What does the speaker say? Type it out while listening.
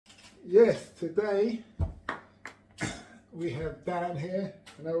Yes, today we have Dan here,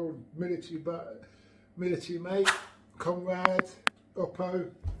 an old military mate, comrade, Oppo,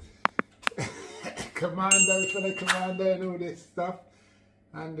 fellow commando and all this stuff.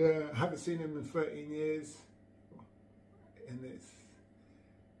 And I haven't seen him in 13 years. And it's,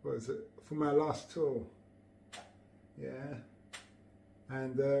 what was it, for my last tour. Yeah.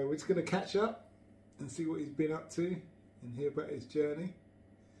 And we're just going to catch up and see what he's been up to and hear about his journey.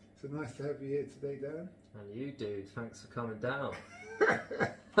 So nice to have you here today, Dan. And you, dude, thanks for coming down.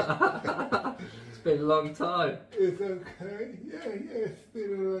 It's been a long time. It's okay. Yeah, it's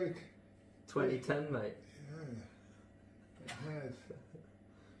been like 2010, mate. Yeah, it has.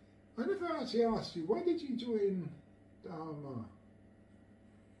 I never actually asked you, why did you join the Armour?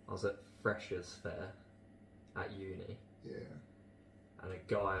 I was at Freshers' Fair at uni. Yeah. And a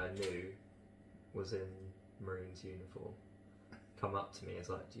guy I knew was in Marines uniform. Come up to me, he's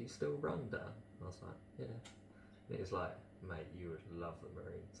like, "Do you still run, Dan?" I was like, "Yeah." And he was like, "Mate, you would love the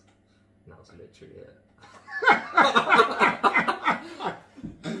Marines." And that was literally it.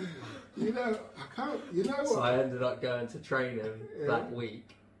 You know, I can't, you know what? So I ended up going to train him that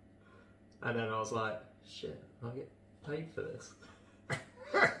week. And then I was like, shit, I get paid for this.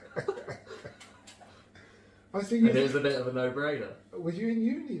 I see. And it was a bit of a no-brainer. Was you in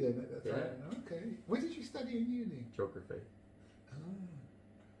uni then at that time? Yeah. Okay. What did you study in uni? Geography.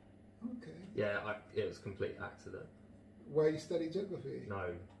 Oh, okay. Yeah, it was a complete accident. Why you study geography?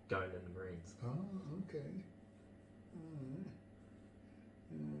 No, going in the Marines. Oh, okay.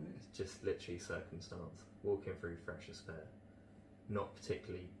 It's just literally circumstance. Walking through Freshers' Fair. Not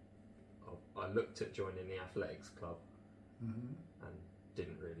particularly... I looked at joining the athletics club and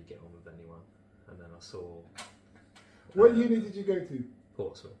didn't really get on with anyone. And then I saw... What uni did you go to?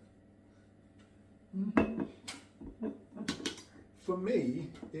 Portsmouth. For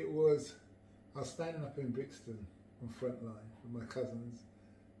me, it was... I was standing up in Brixton on front line with my cousins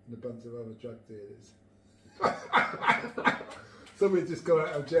and a bunch of other drug dealers. Somebody just got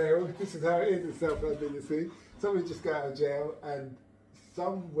out of jail. This is how it is in South London, you see. Somebody just got out of jail and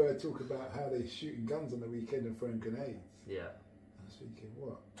some were talking about how they're shooting guns on the weekend and throwing grenades. Yeah. I was thinking,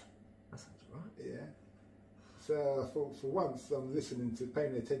 what? That sounds right. Yeah. So I thought, for once, I'm listening to,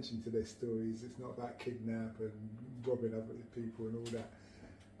 paying attention to their stories. It's not about kidnap and robbing other people and all that.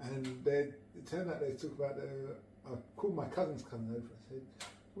 And it turned out they talk about I called my cousins coming over. I said,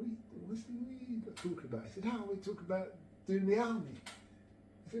 what's you talking about? He said, oh, we talk about doing the army.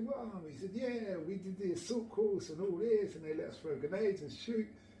 I said, what army? He said, yeah, we did the assault course and all this, and they let us throw grenades and shoot.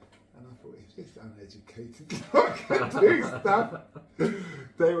 And I thought, if this uneducated lot can do stuff,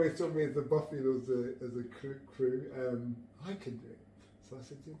 they always told me as a Buffy as a crew, I can do it. So I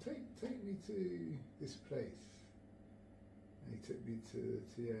said, take me to this place. And he took me to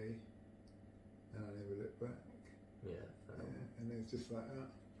TA, and I never looked back. Yeah. And it was just like that.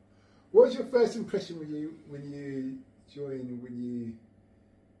 What was your first impression when you joined, when you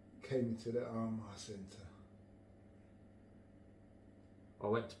came into the Armour Centre? I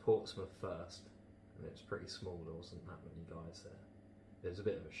went to Portsmouth first, and it was pretty small. There wasn't that many guys there. It was a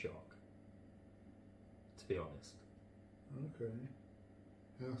bit of a shock, to be honest. Okay.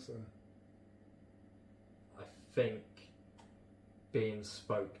 How so? I think being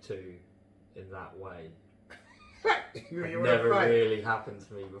spoke to in that way never really happened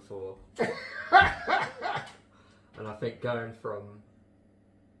to me before. And I think going from...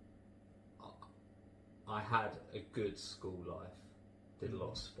 I had a good school life, did a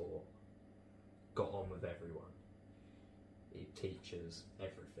lot of sport, got on with everyone, teachers,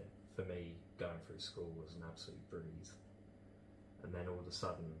 everything. For me, going through school was an absolute breeze. And then all of a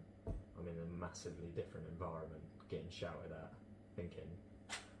sudden, I'm in a massively different environment, getting shouted at, thinking,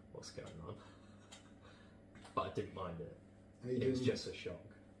 what's going on? But I didn't mind it. It was just a shock.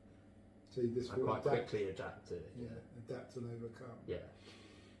 So you just I quite quickly adapted. Yeah, adapt and overcome. Yeah.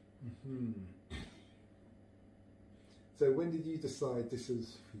 So when did you decide this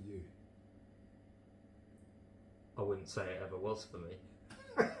is for you? I wouldn't say it ever was for me.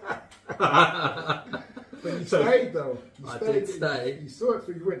 But you stayed though. I did stay. You saw it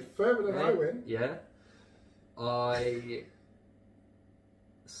through, you went further than I went. Yeah. I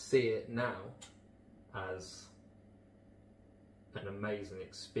see it now as an amazing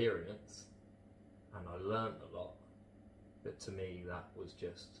experience, and I learned a lot, but to me that was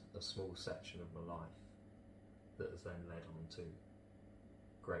just a small section of my life that has then led on to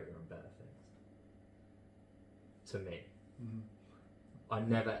greater and better things. To me. I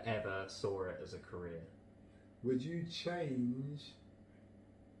never ever saw it as a career. Would you change,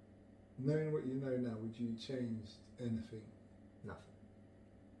 knowing what you know now, would you change anything? Nothing.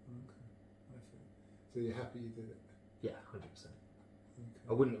 Okay. So you're happy you did it? Yeah, 100%. Okay.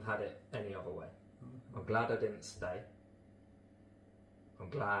 I wouldn't have had it any other way. Okay. I'm glad I didn't stay. I'm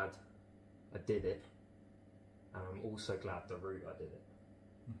glad I did it. And I'm also glad the route I did it.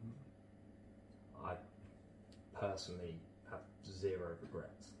 Mm-hmm. I personally have zero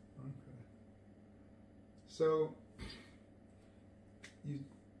regrets. Okay. So you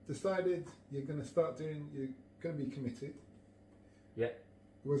decided you're going to start doing, you're going to be committed. Yeah.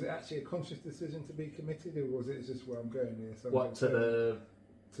 Was it actually a conscious decision to be committed, or was it just, well, I'm going here? So What, to the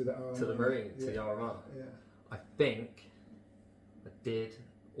RMR? to the Marine, Yeah. to the RMR? Yeah. I think I did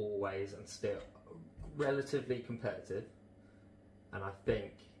always and still relatively competitive, and I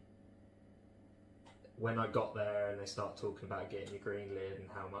think when I got there and they start talking about getting your green lid and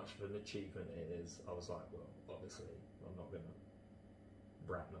how much of an achievement it is, I was like, well, obviously I'm not going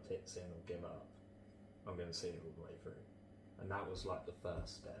to wrap my tits in or give up. I'm going to see it all the way through. And that was like the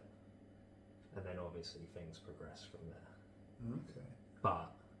first step. And then obviously things progressed from there. Okay.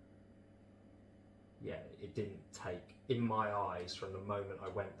 But yeah, it didn't take, in my eyes, from the moment I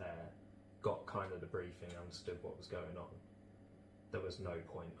went there, got kind of the briefing, understood what was going on, there was no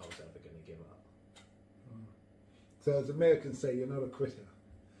point I was ever going to give up. So as Americans say, you're not a quitter.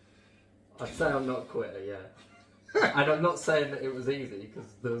 I'd say I'm not a quitter, yeah. And I'm not saying that it was easy,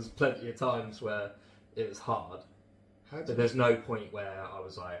 because there was plenty of times where it was hard. But there's no point where I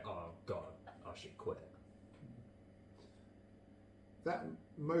was like, oh God, I should quit. That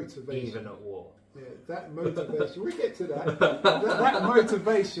motivation. Even at war. Yeah, that motivation. We get to that. that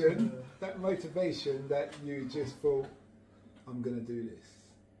motivation. That motivation that you just thought, I'm going to do this,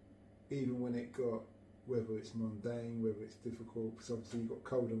 even when it got, whether it's mundane, whether it's difficult. Because obviously you got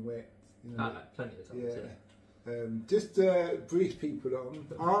cold and wet. You know, Plenty of times. yeah. Just to brief people on,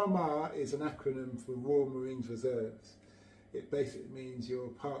 RMR is an acronym for Royal Marines Reserves. It basically means you're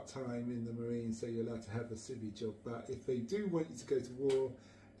part-time in the Marines, so you're allowed to have a civvy job. But if they do want you to go to war,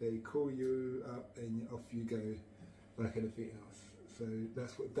 they call you up and off you go like anything else. So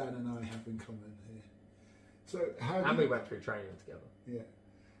that's what Dan and I have in common here. So how we went through training together. Yeah.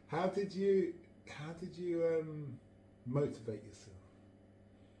 How did you motivate yourself?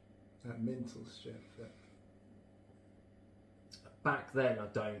 That mental strength. Back then, I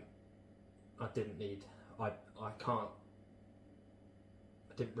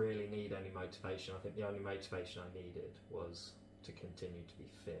didn't really need any motivation. I think the only motivation I needed was to continue to be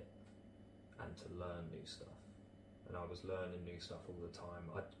fit and to learn new stuff. And I was learning new stuff all the time.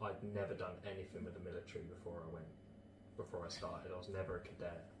 I'd never done anything with the military before I started. I was never a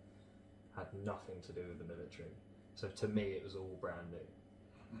cadet. Had nothing to do with the military. So to me, it was all brand new.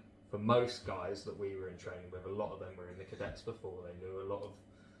 For most guys that we were in training with, a lot of them were in the cadets before. They knew a lot of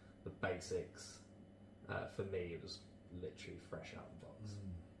the basics. For me, it was literally fresh out of the box.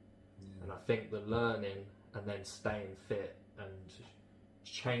 Yeah. And I think the learning and then staying fit and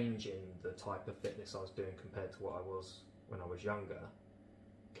changing the type of fitness I was doing compared to what I was when I was younger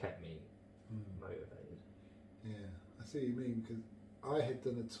kept me motivated. Yeah, I see what you mean, because I had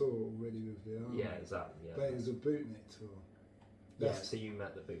done a tour already with the army. Yeah, exactly. Yeah, but it was a bootneck tour. So you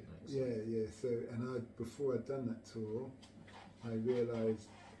met the bootnecks. Yeah. So, and before I'd done that tour, I realised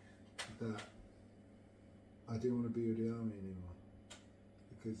that I didn't want to be with the army anymore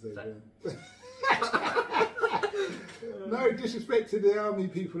because they weren't. No disrespect to the army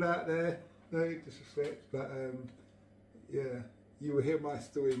people out there. No disrespect, but yeah, you will hear my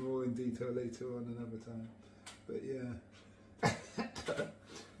story more in detail later on another time. But yeah.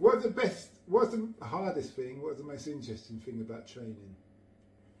 What's the hardest thing, what's the most interesting thing about training?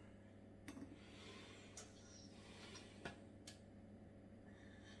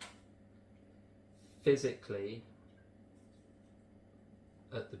 Physically,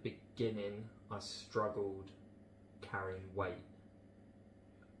 at the beginning, I struggled carrying weight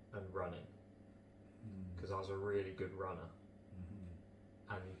and running because I was a really good runner.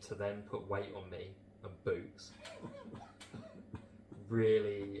 And to then put weight on me and boots,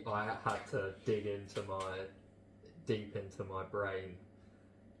 really, I had to dig deep into my brain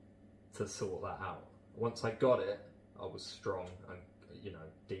to sort that out. Once I got it, I was strong and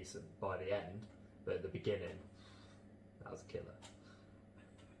decent by the end, but at the beginning, that was a killer.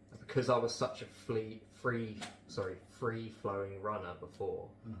 Because I was such a free-flowing runner before,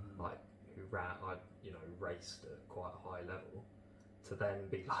 like who ran, I raced at quite a high level. To then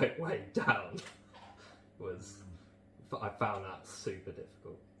be like way down was. I found that super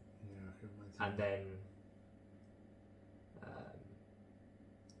difficult. Yeah, I can imagine. And then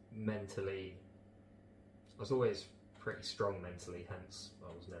mentally, I was always pretty strong mentally, hence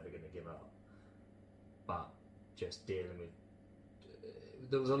I was never going to give up. But just dealing with,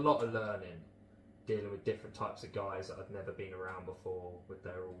 there was a lot of learning dealing with different types of guys that I'd never been around before, with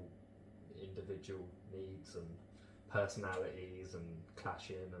their all individual needs and personalities and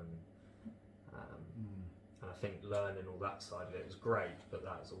clashing, and I think learning all that side of it was great, but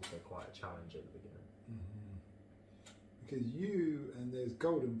that was also quite a challenge at the beginning. Because you and there's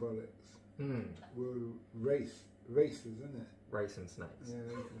Golden Bullets were racers, isn't it? Racing snakes. Yeah,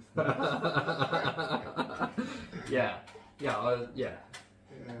 racing snakes. Yeah.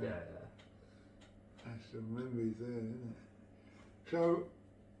 That's some memories there, isn't it? So,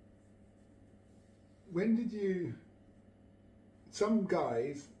 when did you? Some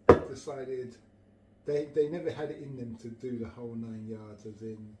guys decided they never had it in them to do the whole 9 yards, as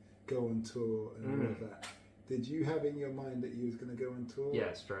in go on tour and all of that. Did you have in your mind that you was going to go on tour?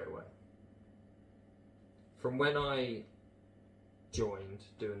 Yeah, straight away. From when I joined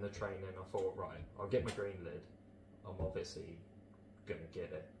doing the training, I thought, right, I'll get my green lid. I'm obviously going to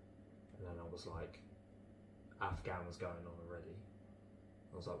get it. And then I was like, Afghan was going on already.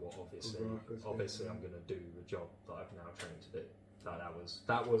 I was like, well, obviously I'm going to do the job that I've now trained to do. That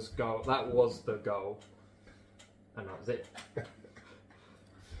was the goal, and that was it.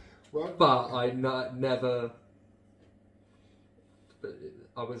 Well, but I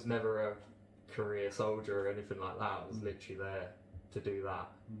was never a career soldier or anything like that. I was literally there to do that.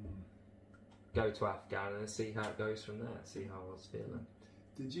 Go to Afghan and see how it goes from there. See how I was feeling.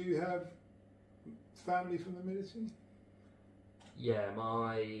 Did you have family from the military? Yeah,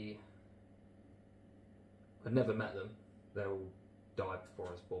 I never met them. They all died before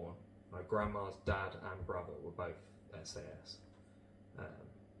I was born. My grandma's dad and brother were both SAS.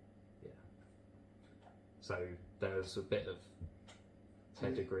 So there was a bit of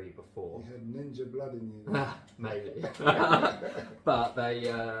pedigree before. You had ninja blood in you. Maybe. But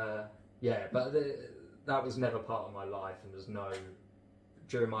that was never part of my life, and there's no.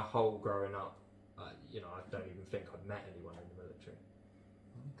 During my whole growing up, I don't even think I'd met anyone in the military.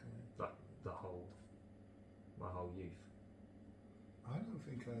 Okay. Like my whole youth. I don't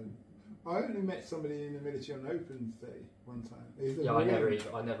think I only met somebody in the military on Opens Day one time. Yeah, I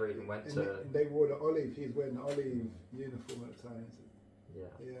never even went to. They wore the olive. He's wearing the olive uniform at the time.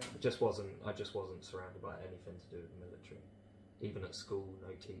 Yeah. Yeah. I just wasn't surrounded by anything to do with the military. Even at school,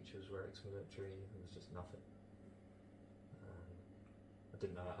 no teachers were ex-military. There was just nothing. I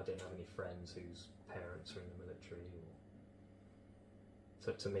didn't have any friends whose parents were in the military.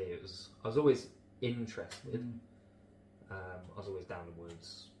 So to me, I was always interested. I was always down the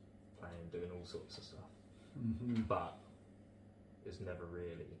woods, playing, doing all sorts of stuff, but it's never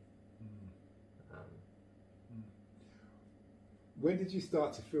really. When did you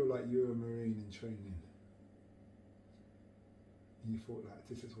start to feel like you were a Marine in training? You thought like,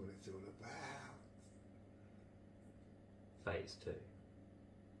 this is what it's all about. Phase 2.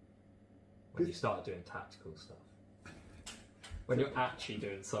 When you started doing tactical stuff. When you're actually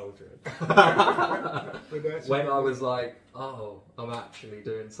doing soldiering. When I was like, oh, I'm actually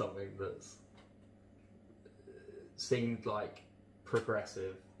doing something that's seemed like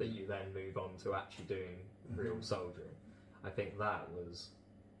progressive, that you then move on to actually doing real soldiering. I think that was,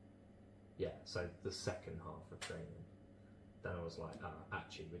 so the second half of training. Then I was like,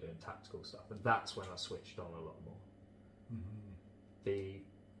 actually we're doing tactical stuff. And that's when I switched on a lot more. The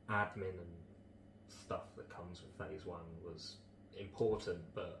admin and stuff that comes with phase 1 was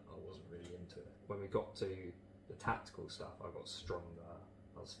important, but I wasn't really into it. When we got to the tactical stuff, I got stronger,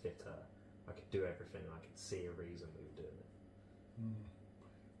 I was fitter, I could do everything, I could see a reason we were doing it.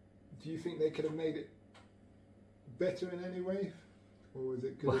 Do you think they could have made it better in any way? Or was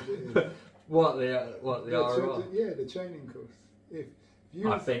it good as it is? What the RR? Yeah, the training course.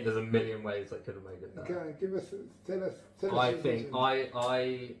 I think there's a million ways they could have made it better. Okay, tell us.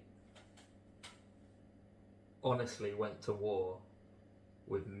 I honestly went to war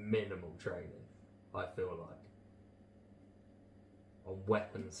with minimal training, I feel like, on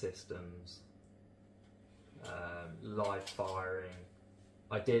weapon systems, live firing.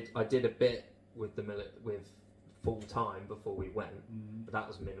 I did a bit with with full time before we went, but that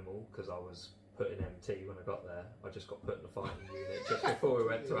was minimal because I was put in MT when I got there. I just got put in the fighting unit just before we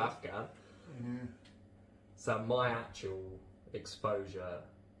went to Afghan. So my actual exposure,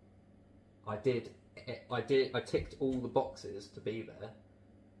 I ticked all the boxes to be there.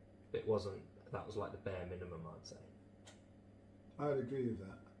 That was like the bare minimum, I'd say. I'd agree with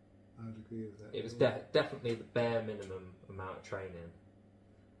that. It was definitely the bare minimum amount of training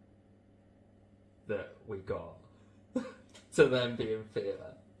that we got to then be in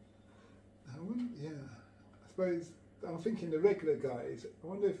theatre. I suppose I'm thinking the regular guys. I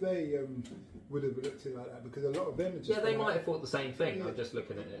wonder if they would have looked at it like that, because a lot of them are just. Yeah, they might have thought the same thing. Yeah. I'm just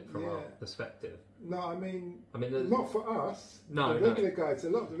looking at it from our perspective. No, I mean there's- not for us. No, the regular guys. A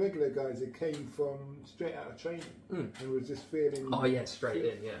lot of the regular guys that came from straight out of training and were just feeling. Oh yeah, straight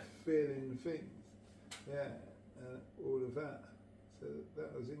in, yeah. Feeling things, yeah, all of that. So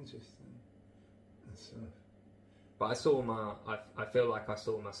that was interesting. So. But I feel like I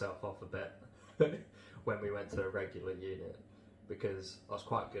saw myself off a bit when we went to a regular unit, because I was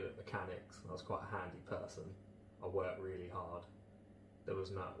quite good at mechanics. I was quite a handy person. I worked really hard. There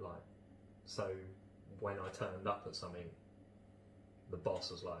was no so when I turned up at something, the boss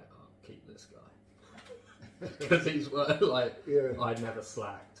was like, "Oh, keep this guy," because he's I'd never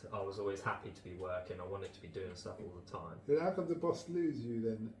slacked. I was always happy to be working. I wanted to be doing stuff all the time. Then how come the boss lose you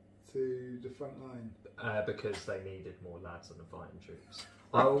then to the front line? Because they needed more lads in the fighting troops.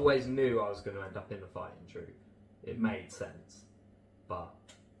 I always knew I was going to end up in the fighting troop. It made sense, but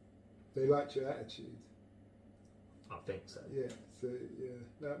they liked your attitude. I think so. Yeah, so yeah,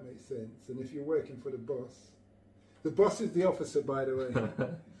 that makes sense. And if you're working for the boss is the officer, by the way.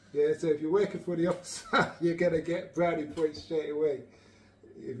 Yeah, so if you're working for the officer, you're gonna get brownie points straight away.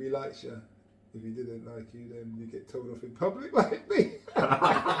 If he likes you. If he didn't like you, then you get told off in public like me.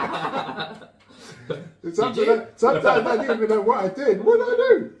 Sometimes I didn't even know what I did. What did I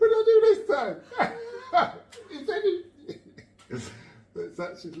do? What did I do this time? But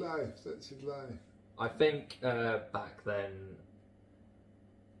such is life. Such is life. I think back then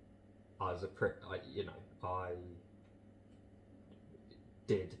I was I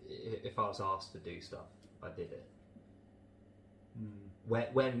did. If I was asked to do stuff, I did it.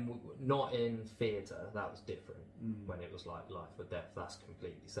 When not in theatre, that was different. When it was like life or death, that's a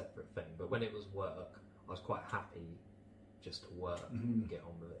completely separate thing. But when it was work, I was quite happy just to work and get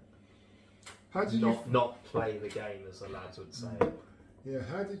on with it. How did not play the game, as the lads would say. Yeah,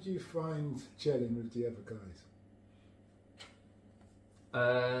 how did you find gelling with the other guys?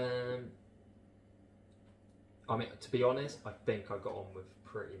 I mean, to be honest, I think I got on with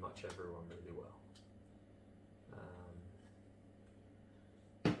pretty much everyone really well.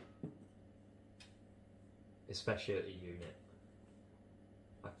 Especially at a unit,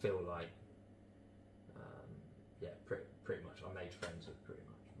 I feel like, pretty much I made friends with pretty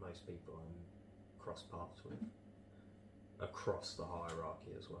much most people I'm cross paths with, across the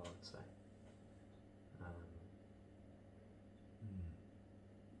hierarchy as well, I'd say.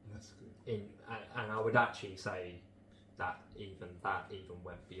 That's good. And I would actually say that even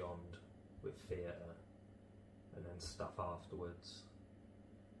went beyond with theatre and then stuff afterwards.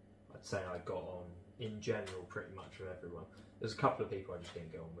 I'd say I got on, in general, pretty much with everyone. There's a couple of people I just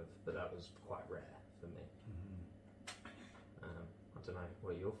didn't get on with, but that was quite rare for me. I don't know,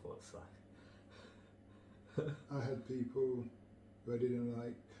 what are your thoughts like? I had people who I didn't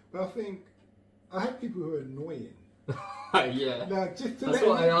like. But I think I had people who were annoying. Yeah. Now, just to That's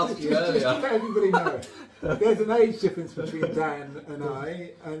what I asked you earlier. Just to let everybody know, there's an age difference between Dan and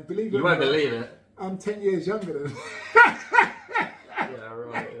I, and believe it you or not, won't believe it. I'm 10 years younger than him. Yeah,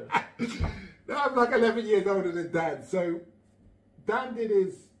 right. Yeah. No, I'm like 11 years older than Dan. So Dan did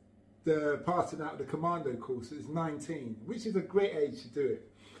the passing out of the commando course at 19, which is a great age to do it.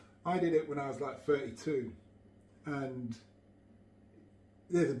 I did it when I was like 32, and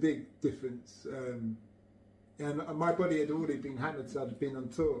there's a big difference. And my body had already been hammered, so I'd been on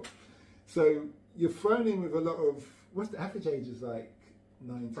tour. So you're thrown in with a lot of, what's the average age is like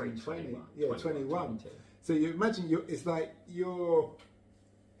 19, 20? Yeah, 21. So you imagine it's like you're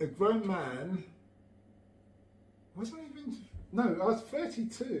a grown man. Was I even? No, I was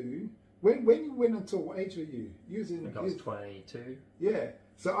 32. When you went on tour, what age were you? I think I was 22. Yeah.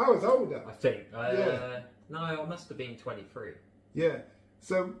 So I was older. I think. Yeah. No, I must have been 23. Yeah.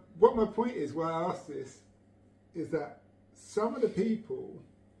 So what my point is, why I asked this, is that some of the people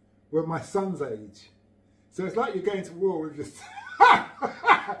were my son's age. So it's like you're going to war with your son.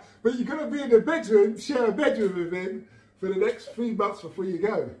 But you're going to be in the bedroom, share a bedroom with him for the next 3 months before you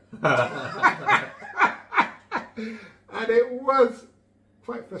go. And it was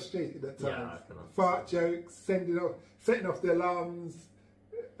quite frustrating at times. Yeah, Fart jokes, setting off the alarms.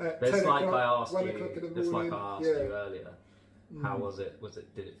 It's like I asked 1 o'clock in the morning. It's like I asked you earlier. How was it?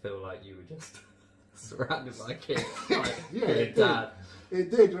 Did it feel like you were just surrounded by kids? Like, yeah, it did. It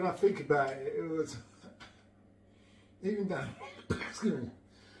did. When I think about it, it was even down. Excuse me.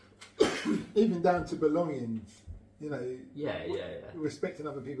 Even down to belongings. You know. Yeah. Respecting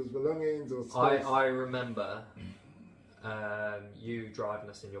other people's belongings or space. I remember you driving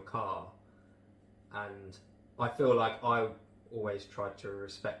us in your car, and I feel like I always tried to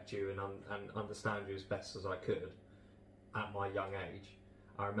respect you and understand you as best as I could. at my young age,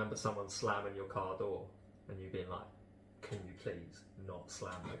 I remember someone slamming your car door and you being like, can you please not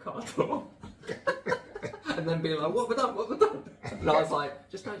slam the car door? And then being like, what have I done? What have I done? And I was like,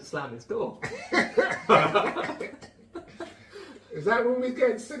 just don't slam his door. Is that when we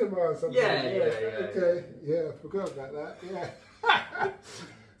go to cinema or something? Yeah. Okay, yeah, I forgot about that, yeah.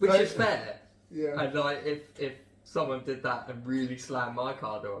 Which is fair. Yeah. And like, if someone did that and really slammed my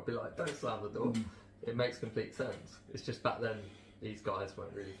car door, I'd be like, don't slam the door. It makes complete sense. It's just back then, these guys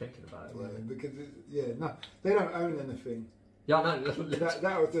weren't really thinking about it, were they? Because, no, they don't own anything. Yeah, I know.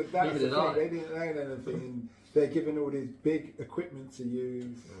 That was the thing. They didn't own anything, and they're given all these big equipment to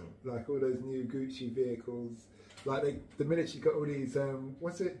use, like all those new Gucci vehicles. Like the military got all these,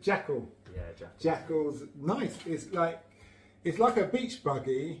 what's it, Jackal? Yeah, Jackal. Jackals, nice. It's like a beach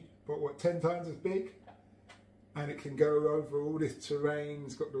buggy, but 10 times as big, and it can go over all this terrain.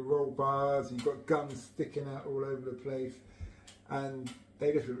 It's got the roll bars. You've got guns sticking out all over the place, and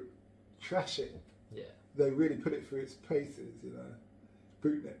they just trash it. Yeah. They really put it through its paces,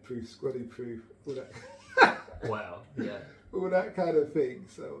 bootnet proof, squaddy proof, all that. Wow, yeah. All that kind of thing.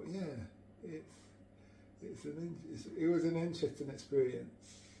 So yeah, it was an interesting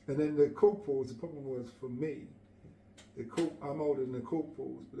experience. And then the corporals, the problem was for me, I'm older than the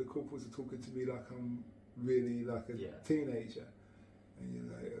corporals, but the corporals are talking to me like I'm really like a teenager. And you're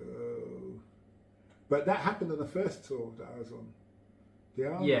like, oh. But that happened on the first tour that I was on. The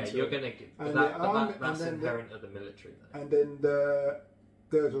army tour. You're going to get that's inherent of the military. Though. And then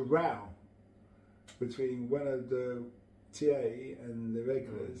there was a row between one of the TA and the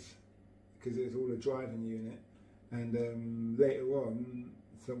regulars, because it was all a driving unit. And later on,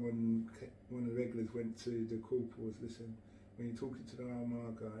 one of the regulars went to the corporals, listen, when you're talking to the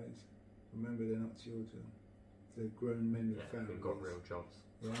Armagh guys, remember they're not children. They're grown men with families. Who've got real jobs.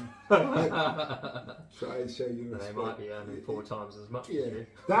 Yeah. Try and show you. They might be earning 4 times as much as you.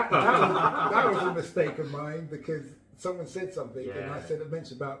 That was a mistake of mine, because someone said something and I said a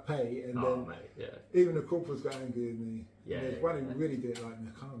mention about pay, and then even the corporals got angry with me. There's one who really didn't like me.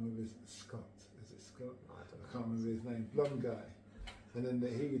 I can't remember his Scott. Is it Scott? I can't remember his name. Blonde guy. And then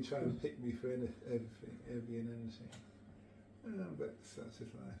he would try and pick me for everything, every and anything. But such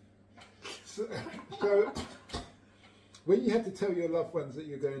is life. So when you had to tell your loved ones that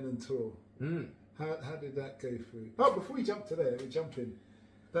you're going on tour, how did that go through? Oh, before we jump to there, we jump in.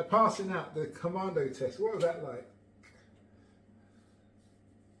 They're passing out the commando test. What was that like?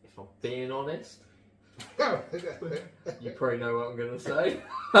 If I'm being honest, you probably know what I'm going to say.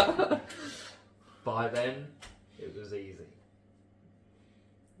 By then, it was easy.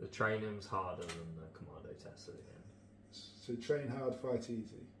 The training was harder than the commando test at the end. So train hard, fight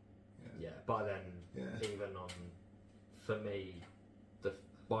easy. Yeah, by then, even for me,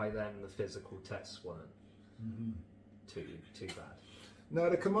 by then the physical tests weren't too bad. Now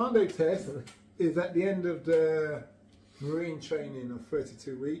the commando test is at the end of the Marine training of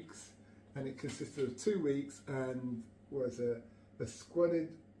 32 weeks, and it consisted of 2 weeks and was a squatted,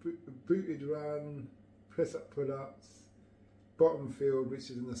 booted run, press up, pull ups, bottom field, which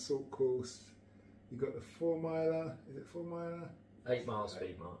is an assault course. You got the 4 miler. Is it 4 miler? 8 mile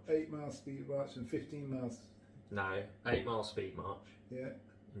speed march. 8 mile speed march and 15 miles. No, 8 mile speed march. Yeah.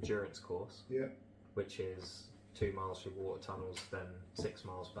 Endurance course. Yeah. Which is 2 miles through water tunnels, then 6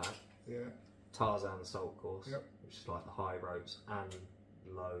 miles back. Yeah. Tarzan assault course, which is like the high ropes and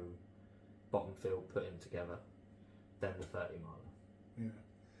low bottom field put in together. Then the 30 miler. Yeah.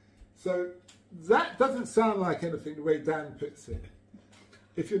 So that doesn't sound like anything the way Dan puts it.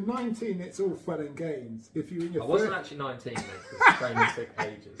 If you're 19, it's all fun and games. If you're in your I wasn't actually 19 then, because training took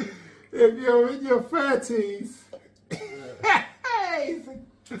ages. If you're in your 30s,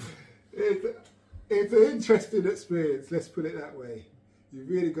 it's an interesting experience, let's put it that way. You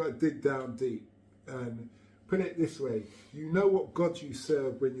really got to dig down deep. And put it this way, you know what God you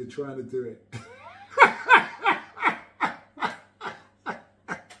serve when you're trying to do it.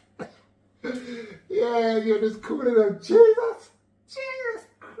 Yeah, you're just calling them, Jesus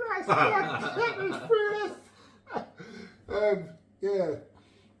Christ, get me through this. Yeah.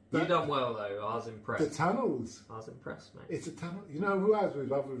 You done well though, I was impressed. The tunnels. I was impressed, mate. It's a tunnel. You know who I was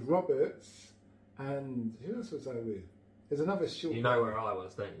with? I was with Roberts, and who else was I with? There's another short. You know where I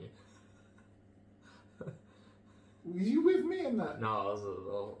was, don't you? Were you with me in that?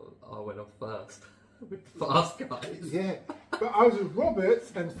 No, I went off first. With the fast guys. Yeah, but I was with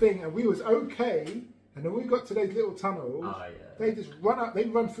Roberts and Thing, and we was okay. And then we got to those little tunnels. Oh, yeah. They just run up. They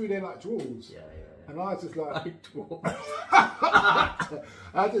run through there like dwarves. Yeah. And I was just like, dwarves.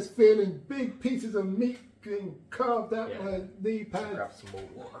 I was just feeling big pieces of meat being carved out my knee pads. Grab some more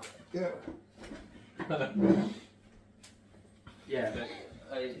water. Yeah. Yeah, but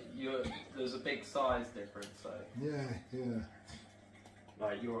there's a big size difference, so. Yeah, yeah.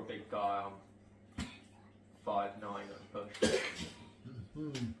 Like, you're a big guy, I'm 5'9" at a push.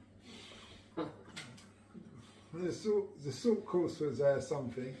 The salt course was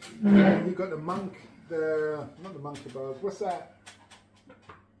something. You got the monk, not the monkey bars. What's that?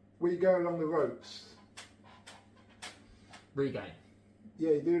 Where you go along the ropes. Regain.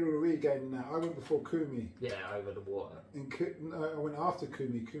 Yeah, you do all the regaining now. I went before Kumi. Yeah, over the water. No, I went after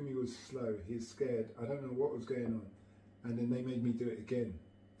Kumi. Kumi was slow. He's scared. I don't know what was going on, and then they made me do it again.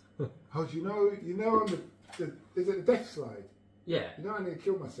 Oh, you know, on is it the death slide? Yeah. You know, I need to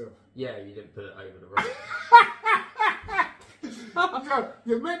kill myself. Yeah, you didn't put it over the rope.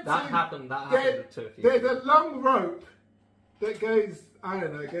 You're meant that to. happened to a few There's people. a long rope that goes, I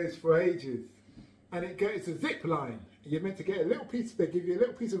don't know, it goes for ages, and it's a zip line. You're meant to get a little piece. They give you a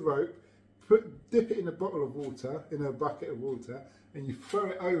little piece of rope, dip it in a bottle of water, in a bucket of water, and you throw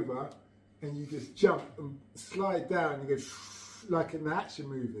it over, and you just jump and slide down. You go like in the action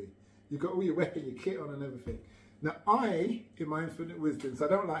movie. You've got all your weapon, your kit on, and everything. Now I, in my infinite wisdom, so I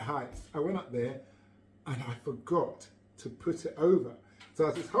don't like heights. I went up there, and I forgot to put it over. So I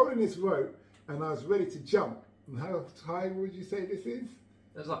was just holding this rope, and I was ready to jump. And how high would you say this is?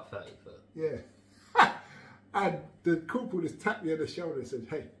 It was like 30 foot. Yeah. And the corporal just tapped me on the shoulder and said,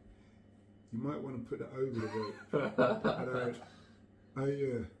 "Hey, you might want to put it over the rope." And I went, "Oh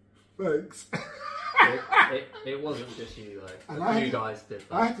yeah, thanks." It wasn't just you though. And you guys did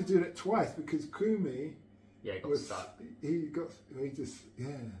that. I had to do it twice because Kumi got stuck. He just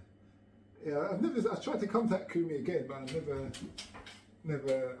I tried to contact Kumi again, but I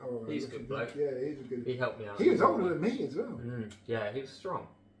never. Oh, he's a good bloke. Yeah, he's a good. He helped me out. He was older than me as well. Yeah, he was strong.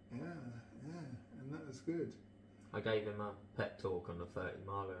 Yeah, and that was good. I gave him a pep talk on the 30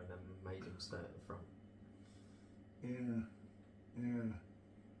 miler and then made him stay at the front.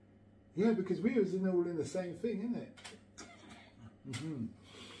 Yeah, because we was all in the same thing, innit?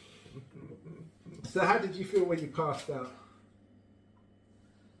 So how did you feel when you passed out?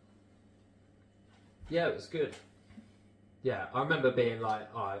 Yeah, it was good. Yeah, I remember being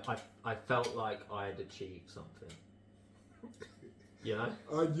like, I felt like I had achieved something. You know?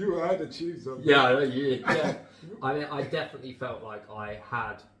 I knew I had achieved something. Yeah. I mean, I definitely felt like I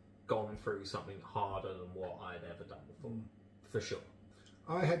had gone through something harder than what I had ever done before. For sure.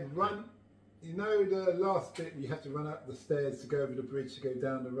 I had run, you know, the last bit you have to run up the stairs to go over the bridge to go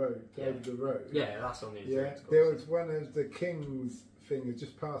down the road, over the road. Yeah, that's on the endurance course. There was one of the King's thing who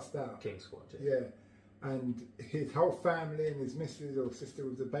just passed out. King squad, yeah. And his whole family and his missus or sister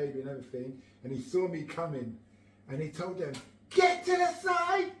with the baby and everything, and he saw me coming, and he told them, "Get to the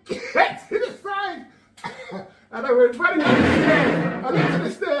side! Get to the side!" And I went running down the stairs. I looked at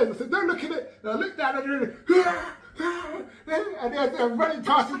the stairs. I said, "Don't look at it." And I looked down and as I'm running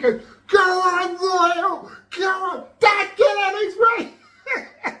past, he goes, "Go on, Royal! Go on! Dad, get out of his way!"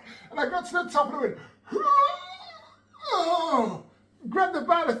 And I got to the top and I went, "Oh!" Grabbed the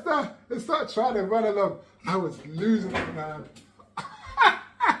banister and started trying to run along. I was losing it, man.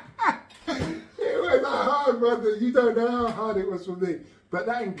 It was a hard one. You don't know how hard it was for me. But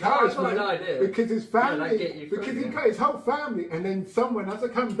that encouraged me because his family, because he got his whole family, and then someone, as I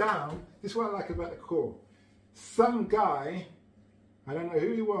come down, this is what I like about the Corps. Some guy, I don't know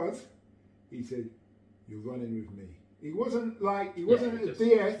who he was, he said, "You're running with me." He wasn't like, he wasn't a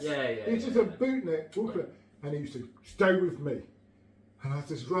DS, he was just a bootneck, and he used to stay with me. And I was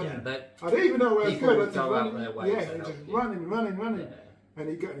just running. I didn't even know where I was going. I was just running. Just running. Yeah. And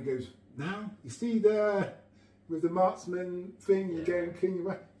he goes, "Now, you see with the marksman thing, you go and clean your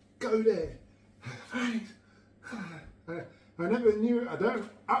way. Go there." Thanks. I never knew,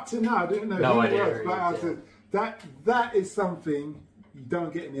 up to now, I didn't know who it was. But I said, that is something you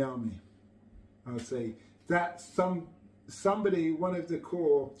don't get in the army. I would say that somebody, one of the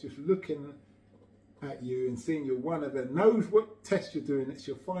Corps, just looking at you and seeing you're one of them, knows what test you're doing, it's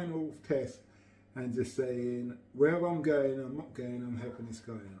your final test, and just saying, "Where I'm going, I'm not going, I'm helping this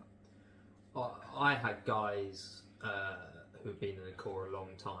guy out." I had guys who've been in the Corps a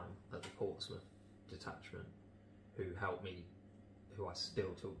long time at the Portsmouth detachment who helped me, who I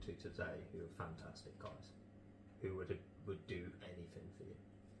still talk to today, who are fantastic guys, who would do anything for you.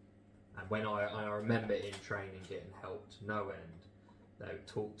 And when I remember in training getting helped no end. They would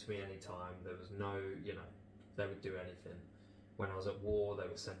talk to me anytime. There was no, they would do anything. When I was at war, they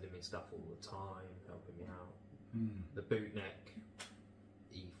were sending me stuff all the time, helping me out. The bootneck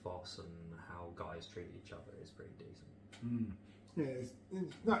ethos and how guys treat each other is pretty decent. Yeah, it's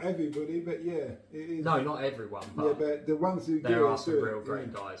not everybody, but yeah, it is. No, not everyone. But yeah, but the ones who there are some real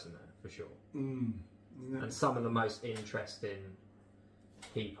great guys in there for sure. You know, And some of the most interesting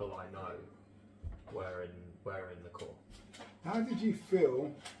people I know were in the Corps. how did you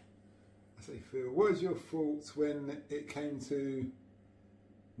feel? I say feel. What was your thoughts when it came to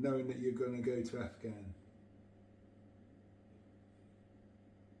knowing that you're going to go to Afghan?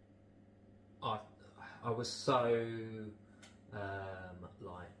 I was so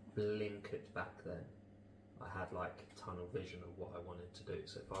like blinkered back then. I had like tunnel vision of what I wanted to do.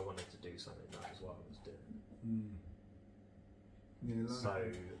 So if I wanted to do something, that was what I was doing. Yeah, like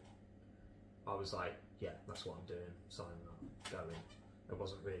So I was like, yeah, that's what I'm doing. Signing up, going. It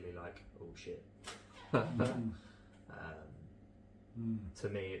wasn't really like, oh shit. To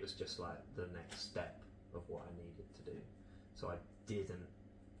me, it was just like the next step of what I needed to do. So I didn't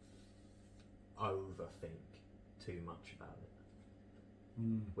overthink too much about it.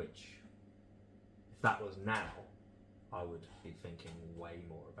 Which, if that was now, I would be thinking way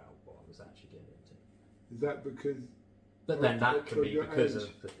more about what I was actually getting into. Is that because? But then that can be because age?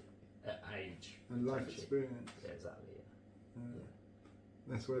 of the age And life potentially. experience. Yeah, exactly. Yeah.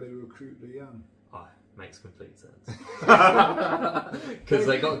 That's why they recruit the young. Makes complete sense. Because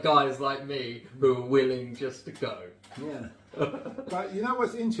they got guys like me who are willing just to go. Yeah. But you know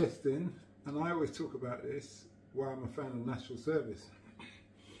what's interesting, and I always talk about this, why I'm a fan of national service.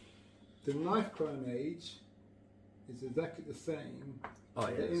 The knife crime age is exactly the same as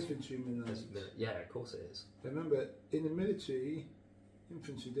the infantryman age. Yeah, of course it is. Remember, in the military,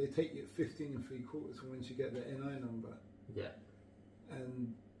 infantry, they take you at 15 3/4 once you get the NI number. Yeah.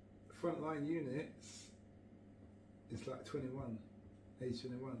 And frontline units, it's like 21, age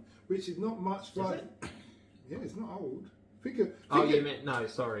 21, which is not much like. Yeah, it's not old. You meant no?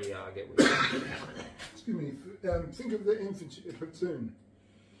 Sorry, yeah, I get what you're saying. Excuse me. Think of the infantry platoon.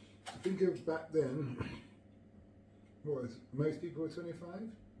 Think of back then. What was most people were 25? No,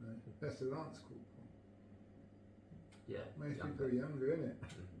 that's the lance corporal. Yeah. Most people are younger, innit?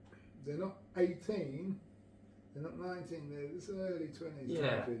 They're not 18. They're not 19. They're this early 20s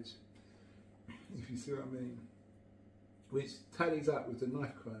average. If you see what I mean. Which tallies up with the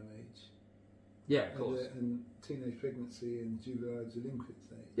knife crime age. Yeah, of course. And teenage pregnancy and juvenile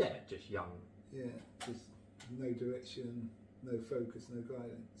delinquency age. Yeah, just young. Yeah, just no direction, no focus, no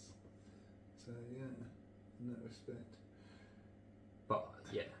guidance. So yeah, in that respect. But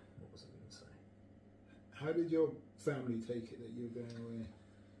yeah, what was I going to say? How did your family take it that you were going away?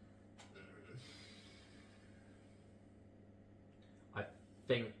 I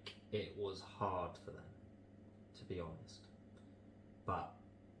think it was hard for them, to be honest. But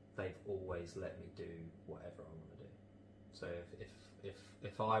they've always let me do whatever I want to do. So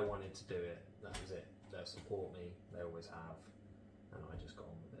if I wanted to do it, that was it. They'll support me. They always have, and I just got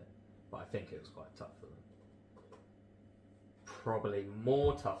on with it. But I think it was quite tough for them. Probably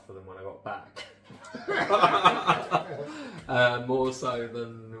more tough for them when I got back. More so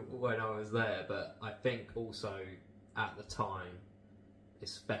than when I was there. But I think also at the time,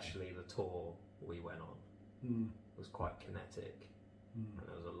 especially the tour we went on, was quite kinetic. And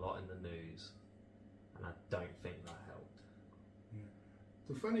there was a lot in the news, and I don't think that helped. Yeah.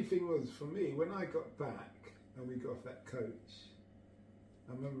 The funny thing was, for me, when I got back and we got off that coach,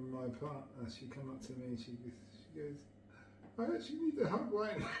 I remember my partner, she came up to me and she goes, I actually need a hug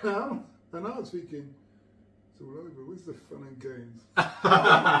right now. And I was thinking, it's all over, where's the fun and games? Oh,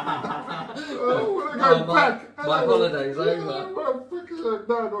 when I go back. My holiday's over.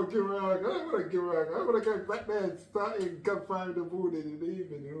 No, I don't give a hug. I don't want to give a hug. I want to go back there and start in gunfire in the morning and the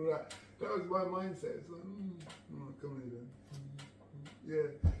evening and all that. That was my mindset. It's like, come on then. Yeah,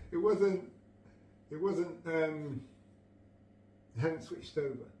 it wasn't, it hadn't switched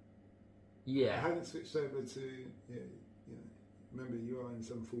over. Yeah. I hadn't switched over to, remember you are in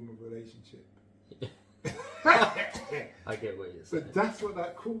some form of relationship. I get what you're saying. But that's what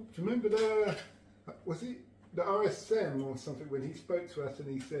that called. Remember was it the RSM or something when he spoke to us and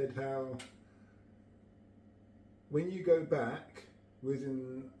he said how when you go back, was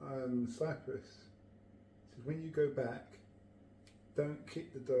in Cyprus, so when you go back, don't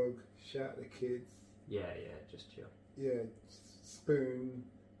kick the dog, shout at the kids. Yeah, just chill. Yeah, spoon,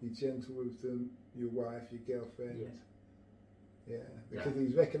 be gentle with them, your wife, your girlfriend. Yeah, because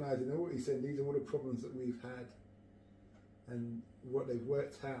he's recognising all, he said these are all the problems that we've had and what they've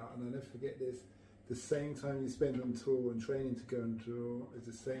worked out. And I'll never forget this, the same time you spend on tour and training to go on tour is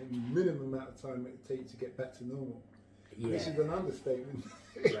the same minimum amount of time it takes to get back to normal. Yeah. Which is an understatement.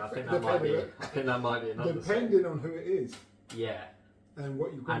 Yeah, I think that might be an understatement. Depending on who it is. Yeah. And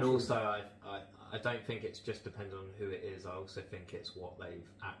what you've gone And through. also I don't think it's just dependent on who it is, I also think it's what they've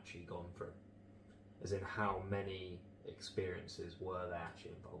actually gone through. As in how many experiences were they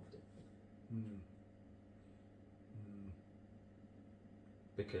actually involved in.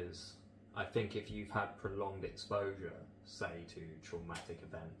 because I think if you've had prolonged exposure, say to traumatic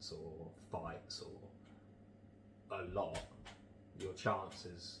events or fights or a lot, your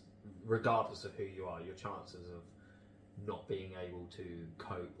chances, regardless of who you are, your chances of not being able to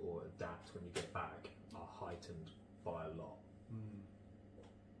cope or adapt when you get back are heightened by a lot.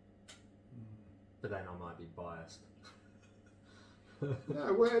 But then I might be biased.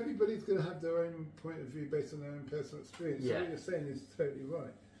 No, well, everybody's going to have their own point of view based on their own personal experience. Yeah. So what you're saying is totally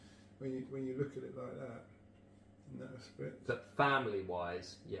right when you look at it like that. In that respect. But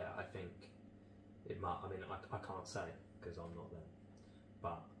family-wise, yeah, I think it might. I mean, I can't say because I'm not them,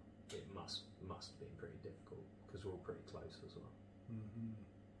 but it must have been pretty difficult because we're all pretty close as well.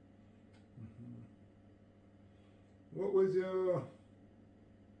 What was your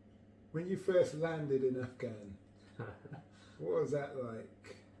when you first landed in Afghan? What was that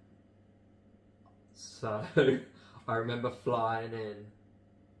like? So, I remember flying in.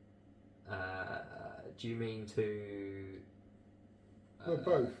 Do you mean to? Well,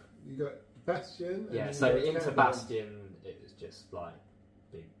 both. You got Bastion. And Yeah. then So you got into Kandahar. Bastion, it was just like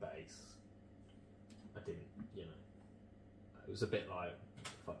big base. I didn't, you know. It was a bit like, what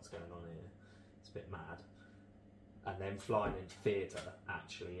the fuck's going on here? It's a bit mad. And then flying into theatre,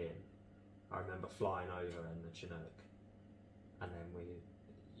 actually in. I remember flying over in the Chinook, and then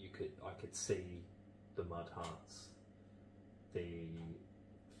I could see the mud huts, the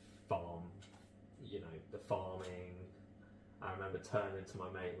farm, you know, the farming. I remember turning to my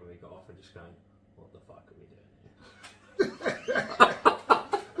mate when we got off and just going, "What the fuck are we doing here?"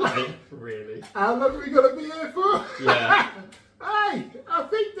 Like, really? How long are we gonna be here for? Yeah. Hey, I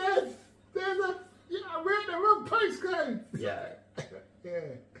think there's a we're in the wrong postcode. Yeah.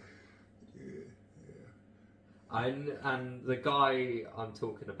 Yeah. And the guy I'm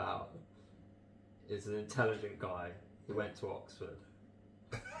talking about is an intelligent guy who went to Oxford.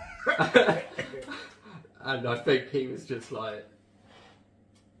 And I think he was just like,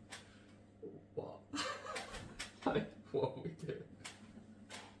 what? Like, what are we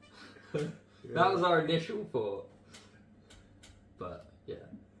doing? That was our initial thought. But, yeah.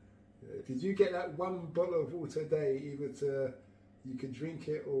 Did you get that one bottle of water a day, either you could drink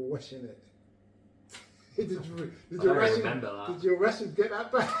it or wash in it? Did your rations get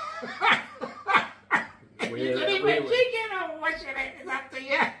that bad? You can even drink it or wash in it. It's up to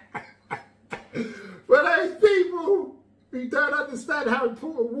you. For those people who don't understand how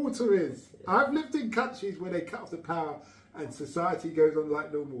important water is, I've lived in countries where they cut off the power and society goes on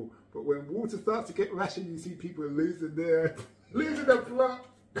like normal. But when water starts to get rationed, you see people losing their plot.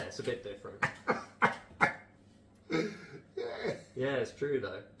 Yeah, it's a bit different. Yeah, it's true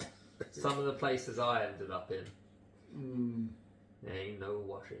though. Some of the places I ended up in, there ain't no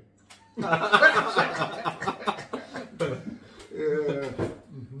washing. Yeah.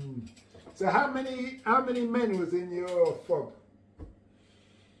 So how many men was in your fob?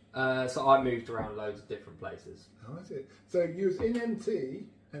 So I moved around loads of different places. How is it? So you was in MT,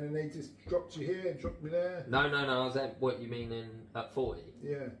 and then they just dropped you here, dropped me there. No. I was at what you mean at 40.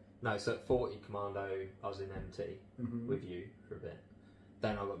 Yeah. No, so at 40 Commando, I was in MT with you for a bit.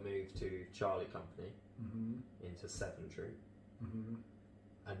 Then I got moved to Charlie Company into 7 Troop,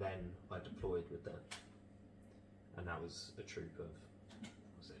 and then I deployed with them, and that was a troop of,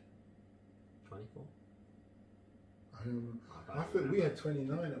 what was it 24? I thought we had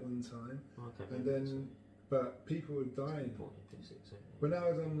 29 at one time, Okay, and then but people were dying. 40, 56, When I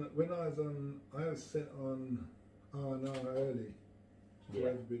was sent on R&R early, for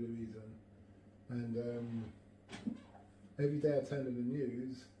whatever be the reason, and every day I turned on the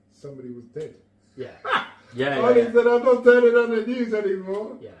news, somebody was dead. Yeah. I said, I'm not turning on the news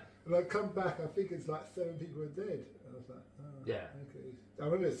anymore. Yeah. And I come back, I think it's like 7 people are dead. I was like, oh, yeah. Okay. I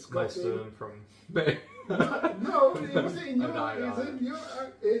remember Scotty. Most of them from No, it wasn't in your.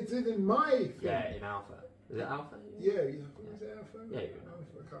 It's in my thing. Yeah, in Alpha. Is it Alpha? Yeah, was it Alpha? Yeah, I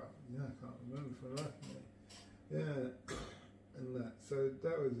can't remember for the life of me. Yeah, and that. So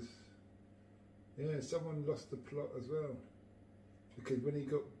that was. Yeah, someone lost the plot as well, because when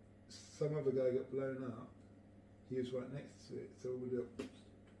some other guy got blown up, he was right next to it. So all the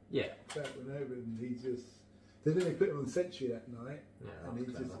that went over, and he just. Then they put him on Sentry that night, and he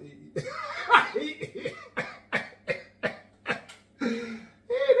didn't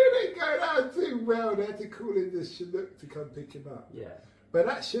go down too well. They had to call in the Chinook to come pick him up. Yeah. But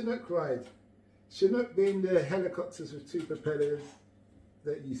that Chinook ride, Chinook being the helicopters with 2 propellers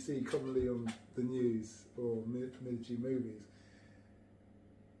that you see commonly on the news or military movies,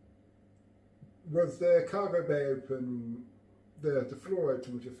 was the cargo bay open, the floor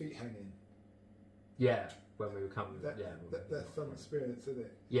open with your feet hanging? Yeah. when we were coming. That's some experience, isn't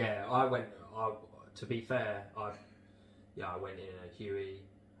it? Yeah, to be fair, I went in a Huey,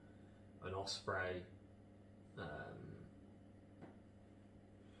 an Osprey,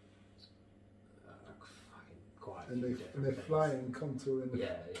 quite a few different they're things. flying contour in the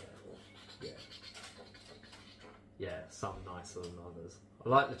yeah, some nicer than others. I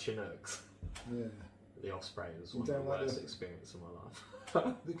like the Chinooks. Yeah. The Osprey was one of the worst experiences of my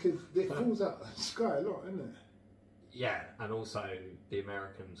life. Because it falls out of the sky a lot, isn't it? Yeah, and also the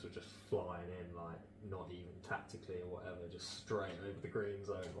Americans were just flying in, like, not even tactically or whatever, just straight over the green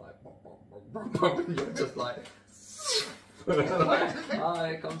zone, like, bop, bop, bop, bop, bop, and you're just like,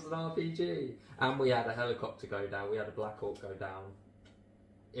 here comes an RPG. And we had a helicopter go down, we had a Black Hawk go down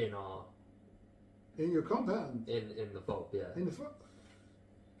in your compound? In the fob, yeah. In the fob?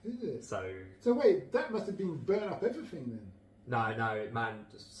 Is it? So wait, that must have been burn up everything then? No, man,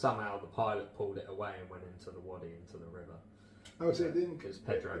 somehow the pilot pulled it away and went into the wadi, into the river. Oh, so it didn't... It was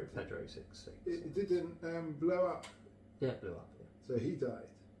Pedro 6. It didn't blow up? Yeah, it blew up, yeah. So he died?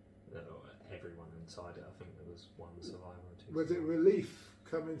 Everyone inside it, I think there was one survivor or two. Was it relief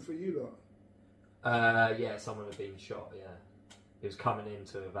coming for you lot? Yeah, someone had been shot, yeah. He was coming in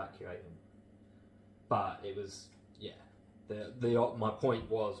to evacuate them. But it was, yeah. My point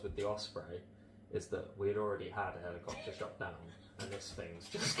was with the Osprey is that we had already had a helicopter shot down, and this thing's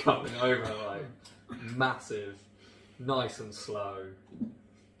just coming over like massive, nice and slow,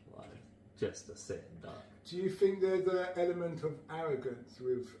 like just to sit and duck. Do you think there's an element of arrogance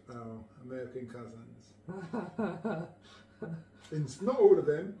with our American cousins? It's not all of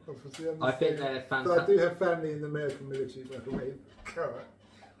them, obviously. I think they're fantastic. So I do have family in the American military, by the way.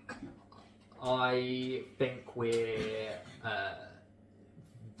 I think we're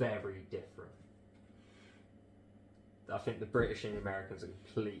very different. I think the British and the Americans are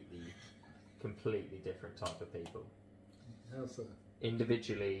completely different type of people. How so?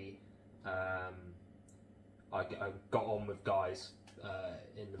 Individually, I got on with guys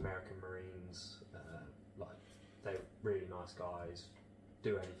in the American Marines, like they're really nice guys,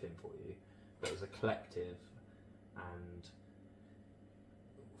 do anything for you, but as a collective and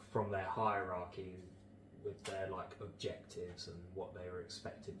from their hierarchy with their like objectives and what they were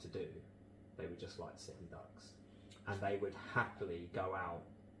expected to do, they were just like sitting ducks, and they would happily go out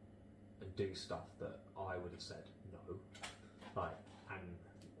and do stuff that I would have said no, like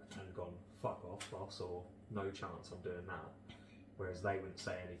and gone fuck off boss, or no chance I'm doing that. Whereas they wouldn't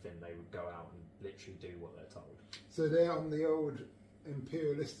say anything, they would go out and literally do what they're told. So they're on the old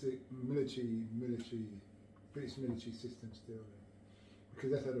imperialistic military British military system still then?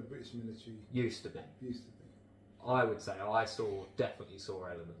 Because that's how the British military used to be. I would say I definitely saw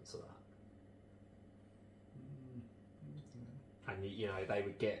elements of that. And you know, they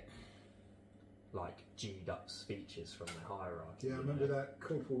would get like G'd up speeches from the hierarchy. Yeah, I remember that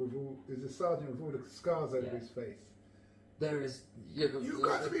corporal there's a sergeant with all the scars over his face. There is. You've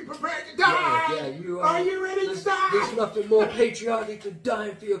got to be prepared to die! Yeah, you are you ready to die? There's nothing more patriotic than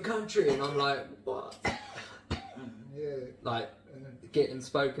dying for your country. And I'm like, what? Yeah. Like, getting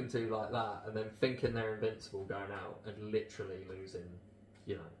spoken to like that and then thinking they're invincible going out and literally losing,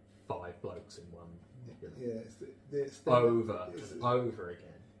 5 blokes in one. Yeah, it's the over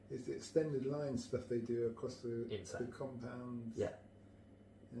again. It's the extended line stuff they do across the compounds. Yeah.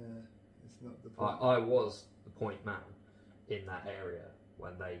 Yeah, it's not the point. I was the point man in that area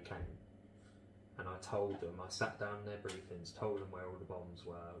when they came. And I told them, I sat down in their briefings, told them where all the bombs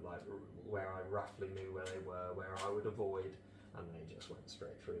were, like where I roughly knew where they were, where I would avoid, and they just went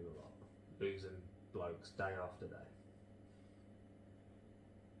straight through the lot, losing blokes day after day.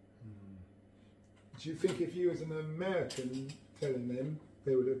 Do you think if you was an American telling them,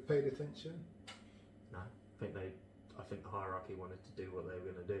 they would have paid attention? No, I think the hierarchy wanted to do what they were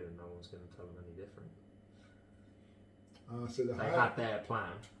going to do, and no one was going to tell them any different. So they had their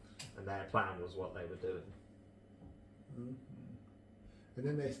plan, and their plan was what they were doing. Mm-hmm. And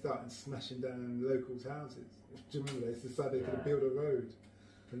then they started smashing down locals' houses. Do you remember? They decided to build a road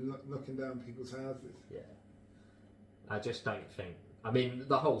and knocking down people's houses. Yeah. I just don't think. I mean,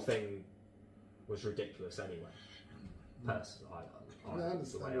 the whole thing was ridiculous anyway. Personally, I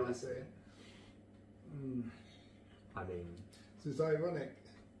understand what you're saying. I mean, so it's ironic.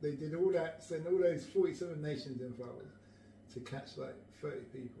 They did all that, send all those 47 nations involved to catch like 30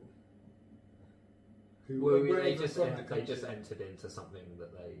 people. They just entered into something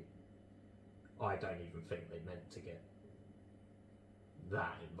that I don't even think they meant to get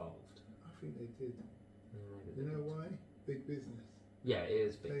that involved. I think they did. You know why? Big business. Yeah, it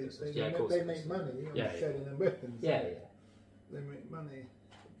is big business. They make money on selling them weapons. Yeah. They make money.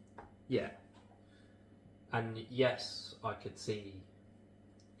 Yeah. And yes, I could see.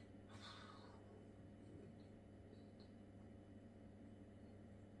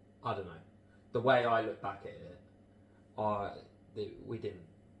 I don't know. The way I look back at it,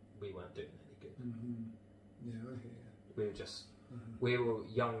 we weren't doing any good. Yeah, I hear you. We were just, we were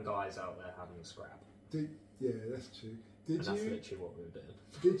young guys out there having a scrap. Yeah, that's true. That's literally what we were doing.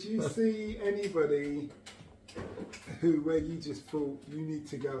 Did you see anybody where you just thought, you need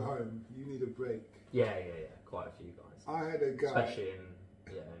to go home, you need a break? Yeah. Quite a few guys. I had a guy, especially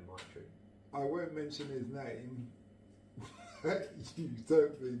in my troop. I won't mention his name. You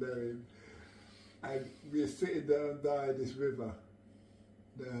don't really know him. And we were sitting down by this river,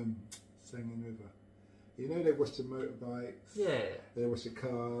 the Sangin River. You know, they wash the motorbikes. Yeah. They wash the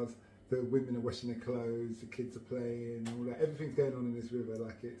cars. The women are washing their clothes. The kids are playing. All that. Everything's going on in this river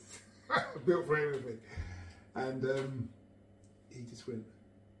like it's built for everything. And he just went,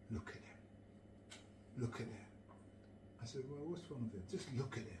 look at him. Look at him. I said, well, what's wrong with him? Just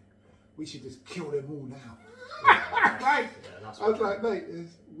look at him. We should just kill them all now. Right? I was like, mate,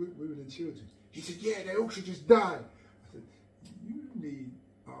 there's women and children. He said, yeah, they all should just die. I said, you need,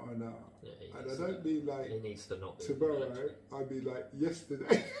 oh no. Yeah, and I don't mean like he needs to not be tomorrow, I mean like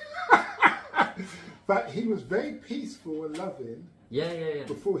yesterday. But he was very peaceful and loving. Yeah.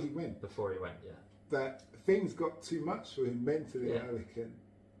 Before he went. Yeah. That things got too much for him mentally, I reckon.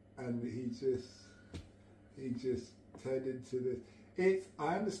 And he just turned into this.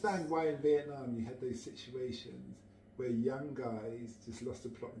 I understand why in Vietnam you had those situations where young guys just lost the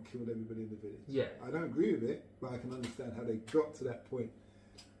plot and killed everybody in the village. Yeah. I don't agree with it, but I can understand how they got to that point.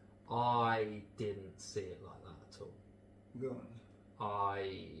 I didn't see it like that at all. Go on.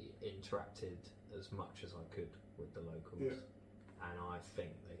 I interacted as much as I could with the locals, and I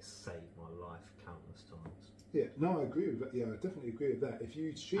think they saved my life countless times. Yeah, no, I agree with that. Yeah, I definitely agree with that. If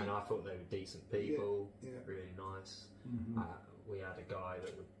you treat... And I thought they were decent people, really nice. We had a guy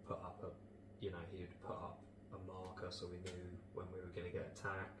that would put up he would put up a marker so we knew when we were going to get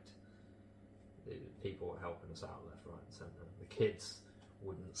attacked. The people were helping us out left, right and centre. The kids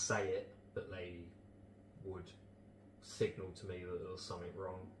wouldn't say it, but they would signal to me that there was something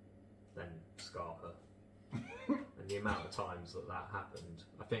wrong, then scar her. And the amount of times that happened,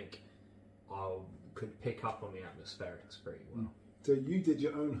 I think I could pick up on the atmospherics pretty well. So you did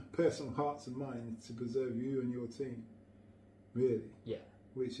your own personal hearts and minds to preserve you and your team, really? Yeah.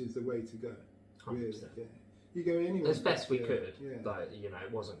 Which is the way to go. 100%. Really, yeah. You go anywhere. As best we could. Like,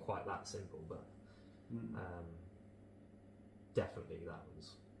 it wasn't quite that simple, but definitely that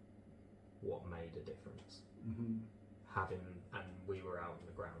was what made a difference. And we were out on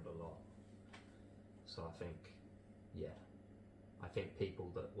the ground a lot. So I think people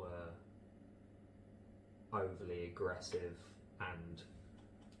that were overly aggressive and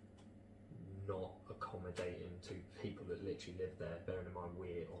not accommodating to people that literally live there, bearing in mind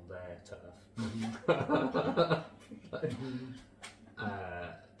we're on their turf,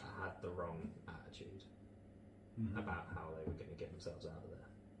 had the wrong attitude about how they were going to get themselves out of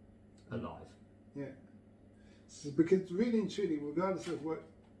there alive. Yeah. So because really and truly, regardless of what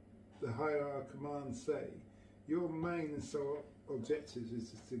the higher commands say, your main and sole objective is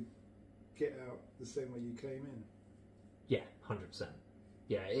just to get out the same way you came in. Yeah, 100%.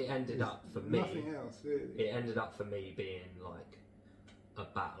 Yeah, it ended up for me. Nothing else, really. It ended up for me being like a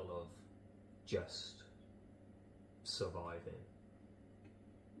battle of just surviving.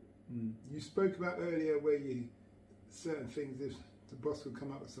 You spoke about earlier where certain things, if the boss would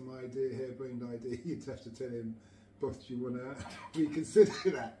come up with some idea, harebrained idea, you'd have to tell him, boss, do you want to reconsider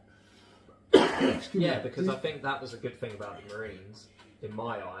that? Yeah, because I think that was a good thing about the Marines, in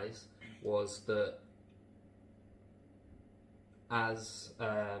my eyes, was that as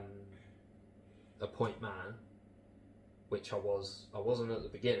a point man, which I wasn't at the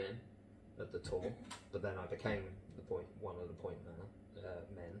beginning of the tour, but then I became one of the point men,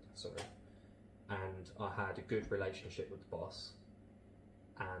 and I had a good relationship with the boss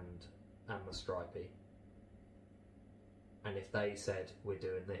and my stripey. And if they said, we're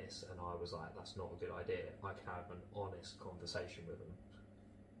doing this, and I was like, that's not a good idea, I could have an honest conversation with them,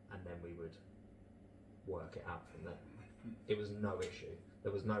 and then we would work it out from there. It was no issue.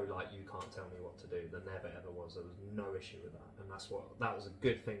 There was no, like, you can't tell me what to do. There never ever was. There was no issue with that. And that was a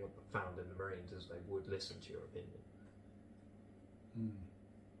good thing I found in the Marines, is they would listen to your opinion.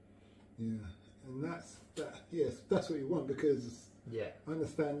 Yeah. And that's what you want, because I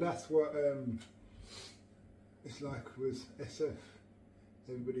understand that's what it's like with SF.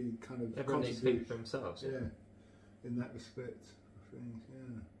 Everybody kind of everyone needs to think for themselves. Yeah. In that respect, I think.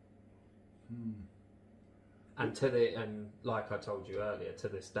 And like I told you earlier, to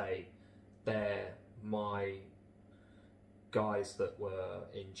this day, they're my guys that were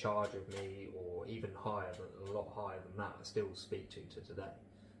in charge of me, or even higher, a lot higher than that, I still speak to today.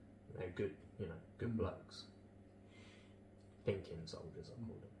 They're good, good blokes. Thinking soldiers, I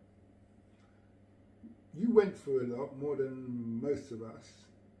call them. You went through a lot, more than most of us,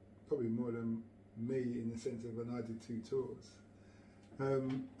 probably more than me in the sense of when I did 2 tours.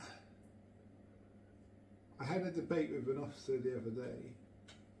 I had a debate with an officer the other day,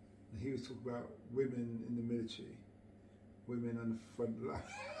 and he was talking about women in the military, women on the front line.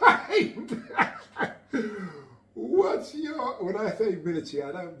 What's your, when I say military,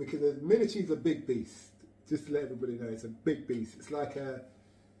 I don't, because the military is a big beast. Just to let everybody know, it's a big beast. It's like you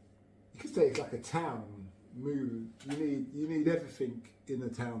could say it's like a town move. You need everything in a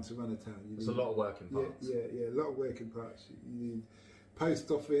town to run a town. There's a lot of working parts. Yeah, a lot of working parts. You need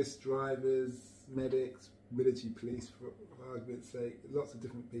post office, drivers, medics, military police, for argument's sake, lots of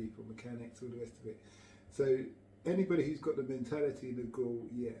different people, mechanics, all the rest of it. So anybody who's got the mentality and the goal,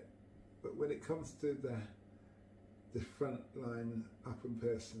 yeah. But when it comes to the front line, up and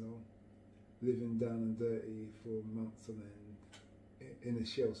personal, living down and dirty for months on end, in a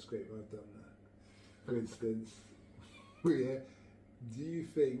shell scrape, I've done that. For instance, yeah, do you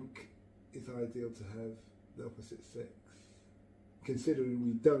think it's ideal to have the opposite sex? Considering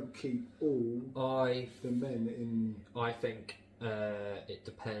we don't keep all the men in... I think it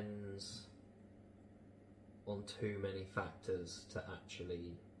depends on too many factors to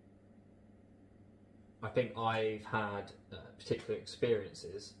actually... I think I've had particular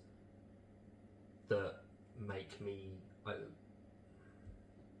experiences that make me...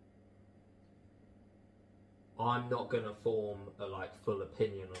 I'm not going to form a full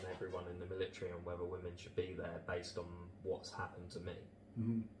opinion on everyone in the military on whether women should be there based on what's happened to me,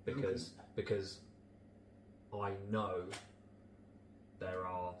 because I know there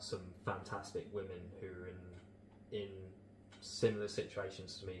are some fantastic women who are in similar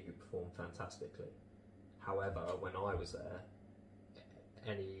situations to me who perform fantastically. However, when I was there,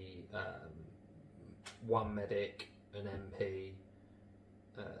 any one medic, an MP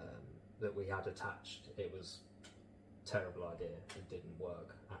that we had attached, it was a terrible idea. It didn't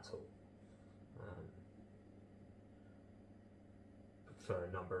work at all. For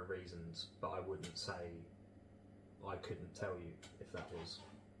a number of reasons, but I wouldn't say, I couldn't tell you if that was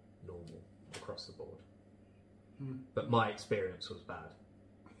normal across the board. But my experience was bad.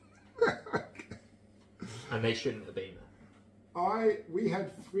 And they shouldn't have been there. We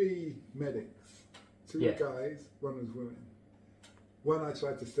had 3 medics, 2 guys, 1 was women. 1 I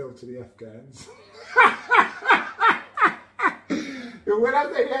tried to sell to the Afghans. When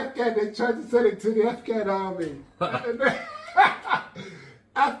I say the Afghan, they tried to sell it to the Afghan army.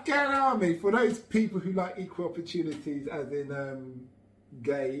 Afghan army, for those people who like equal opportunities, as in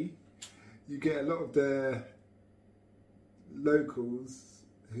gay, you get a lot of the locals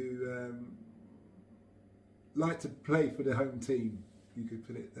who like to play for the home team, you could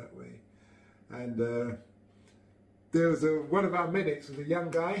put it that way. And there was one of our medics was a young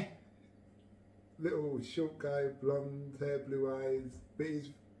guy, little short guy, blonde hair, blue eyes, but he's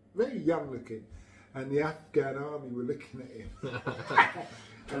very young looking. And the Afghan army were looking at him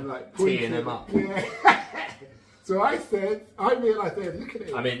and like teeing him up. Yeah. So I realised they were looking at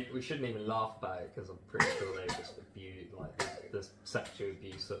him. I mean, we shouldn't even laugh about it because I'm pretty sure they just abused, the sexual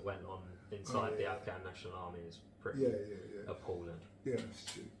abuse that went on inside the Afghan National Army is pretty appalling. Yeah, it's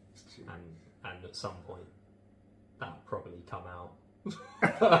true. It's true. And at some point, that'll probably come out.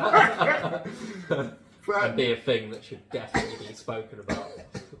 And be a thing that should definitely be spoken about.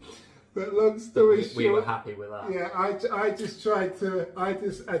 But long story short, we were happy with that. Yeah, I just as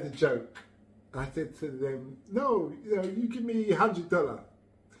a joke, I said to them, no, you give me $100.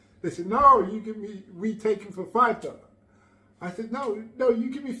 They said, no, we take him for $5. I said, no, you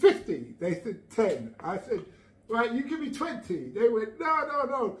give me 50. They said 10. I said, right, you give me 20. They went,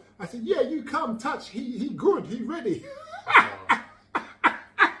 no. I said, yeah, you come touch. He good. He ready.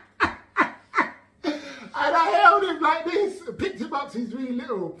 And I held him like this, picked him up. So he's really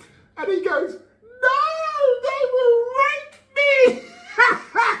little, and he goes, no, they will rape me.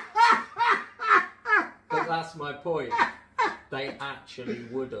 But that's my point. They actually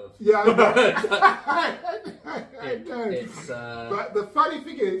would have. Yeah, I know. But the funny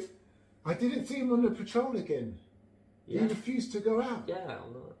thing is, I didn't see him on the patrol again. Yeah. He refused to go out. Yeah,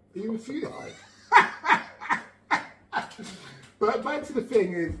 I'm not. He refused. But back to the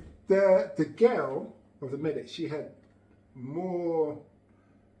thing is, the girl of the medic, she had more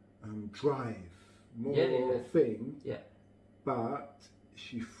drive, more thing. Yeah. But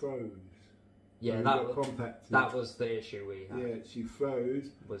she froze. Yeah, who that got was, compacted. that was the issue we had. Yeah, she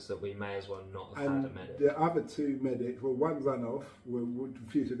froze. Was that we may as well not have And had a medic. the other two medics, well, one ran off, would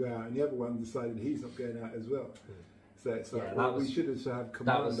refuse to go out, and the other one decided he's not going out as well. So it's like, we should have had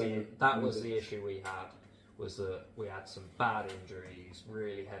commando. That was the issue we had, was that we had some bad injuries,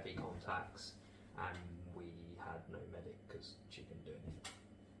 really heavy contacts, and we had no medic because she couldn't do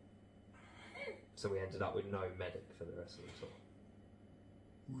anything. So we ended up with no medic for the rest of the tour.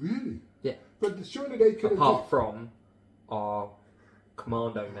 Really? Yeah. But surely they could have... Apart from our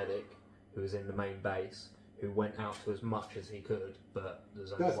commando medic, who was in the main base, who went out to as much as he could, but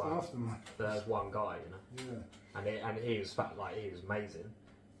there's only there's one guy, you know. Yeah. And he was he was amazing,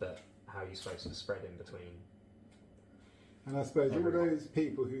 but how are you supposed to spread in between? And I suppose all those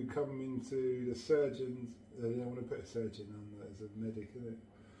people who come into the surgeons, they don't want to put a surgeon on as a medic, is it?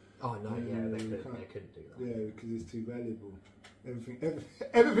 Oh no, they couldn't do that. Yeah, because it's too valuable.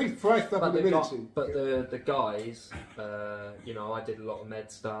 Everything's priced up in the military. But the guys, you know, I did a lot of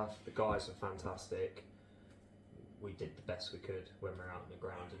med stuff. The guys were fantastic. We did the best we could when we're out on the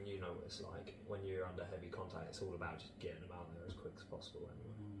ground, and you know what it's like when you're under heavy contact. It's all about just getting them out there as quick as possible.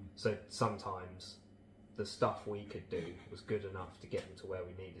 Anyway. So sometimes the stuff we could do was good enough to get them to where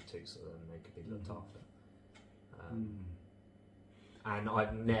we needed to, so then they could be looked after. And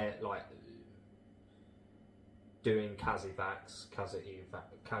I've doing casualty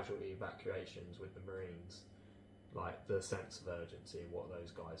evacuations with the Marines, like the sense of urgency of what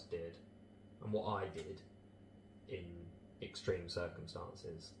those guys did and what I did in extreme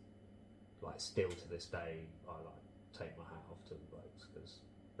circumstances, like still to this day I take my hat off to the blokes because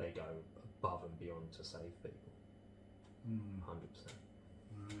they go above and beyond to save people. 100%.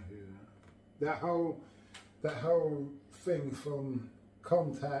 I hear that whole thing from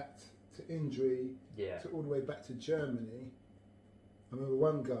contact to injury to all the way back to Germany. I remember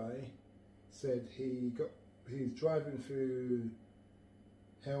one guy said he was driving through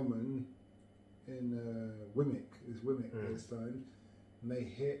Helmand in Wimmick, it was Wimmick this time, and they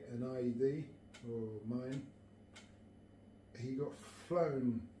hit an IED or mine. He got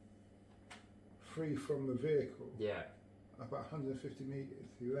flown free from the vehicle. Yeah. About 150 metres,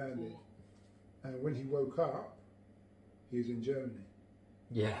 he landed. And when he woke up, he was in Germany.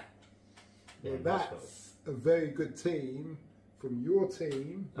 Yeah. Well, that's a very good team from your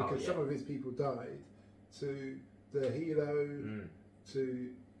team, because some of his people died, to the helo,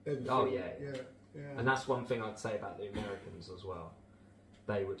 to everything. Oh, yeah. And that's one thing I'd say about the Americans as well.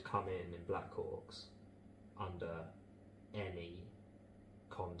 They would come in Black Hawks under any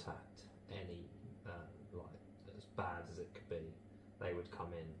contact, any, as bad as it could be. They would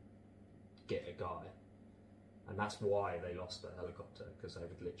come in, get a guy. And that's why they lost the helicopter, because they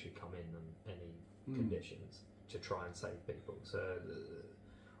would literally come in on any conditions to try and save people. So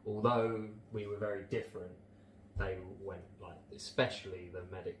although we were very different, they went, especially the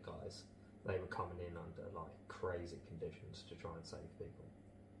medic guys, they were coming in under crazy conditions to try and save people.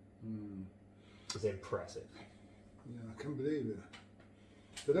 It was impressive. Yeah, I can't believe it.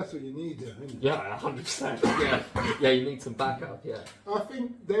 But that's what you need, though, isn't it? Yeah, 100%. Yeah, you need some backup. Yeah. I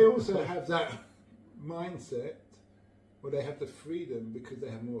think they also have that mindset where they have the freedom because they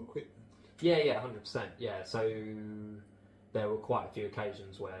have more equipment. Yeah, 100%. Yeah, so there were quite a few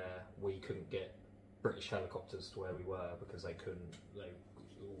occasions where we couldn't get British helicopters to where we were because they couldn't. They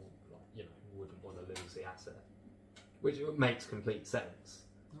wouldn't want to lose the asset, which makes complete sense.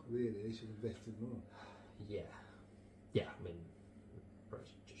 Not really. They should have invested more. Yeah. I mean,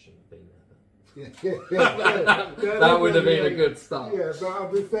 British shouldn't have been there. That would have been a good start. Yeah, but I'm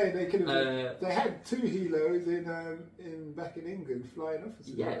just saying they could have. They had two helos in back in England, flying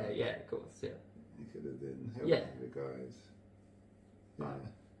officers. Yeah, of course. Yeah. They could have been helping the guys. Yeah.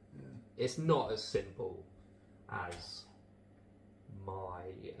 It's not as simple as my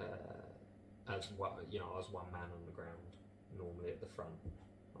as I was one man on the ground, normally at the front,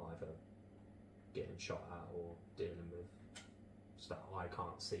 either getting shot at or dealing with stuff. I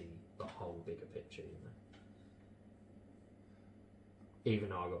can't see the whole bigger picture, even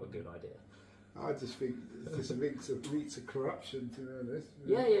though I got a good idea. I just think it's just leaks of corruption, to be honest.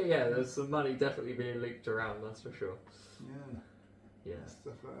 Yeah. There's some money definitely being leaked around, that's for sure. Yeah.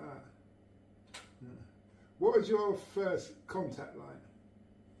 Stuff like that. Yeah. What was your first contact like?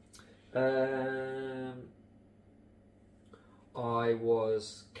 I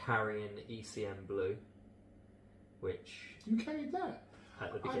was carrying ECM Blue, which... You carried that?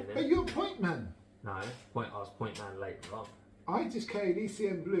 At the beginning. Are you a point man? No, I was point man later on. I just carried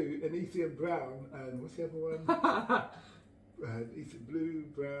ECM Blue and ECM Brown, and what's the other one? ECM Blue,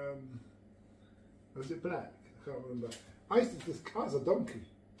 Brown... Was it black? I can't remember. I used to just... I was a donkey.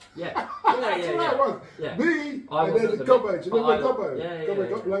 Yeah. That's what I was. Yeah. Me, I and then was the at the Gobbo. Do you remember Gobbo? Yeah, Gobbo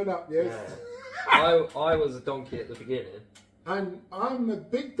got blown up, yes. Yeah. I was a donkey at the beginning. And I'm a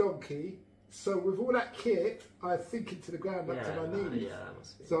big donkey, so with all that kit, I sink into the ground up to my knees. Yeah, that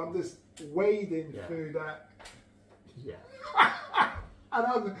must be. So I'm just wading through that. Yeah.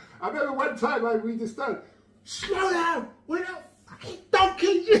 And I remember one time we just started, slow down, we're not fucking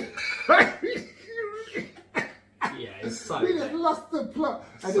donkeys. Yeah, it's so we just lost the plot.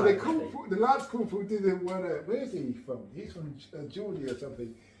 And then the last corporal didn't want to, where's he from? He's from Georgia or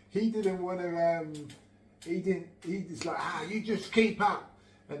something. He didn't want to, he just like, you just keep up.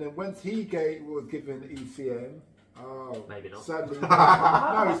 And then once he was given ECM, maybe not.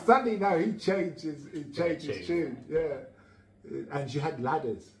 Suddenly he changed his tune. Yeah. And she had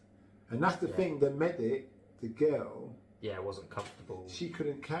ladders. And that's the thing, the medic, the girl, wasn't comfortable. she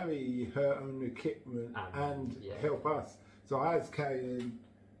couldn't carry her own equipment and help us. So I was carrying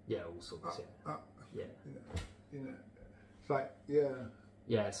all sorts, you know, it's like,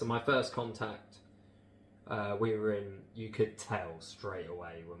 Yeah, so my first contact, we were in, you could tell straight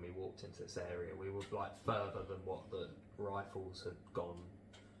away when we walked into this area, we were like further than what the rifles had gone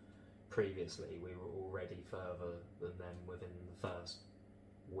previously. We were already further than them within the first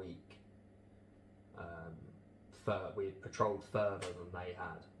week. We had patrolled further than they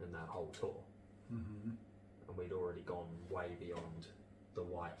had in that whole tour. Mm-hmm. And we'd already gone way beyond the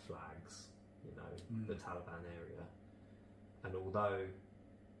white flags, the Taliban area. And although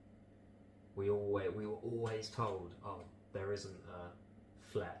we were always told, there isn't a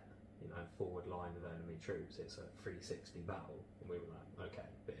flat, forward line of enemy troops, it's a 360 battle. And we were like, okay,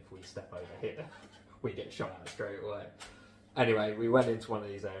 but if we step over here, we get shot at straight away. Anyway, we went into one of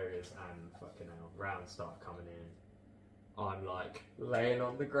these areas and fucking hell, rounds start coming in. I'm like laying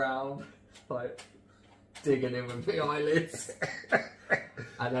on the ground, like digging in with my eyelids.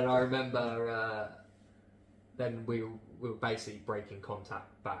 And then I remember, then we were basically breaking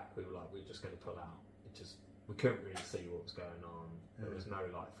contact back. We were like, we're just going to pull out. We couldn't really see what was going on. There was no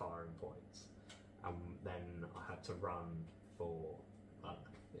like firing points. And then I had to run for,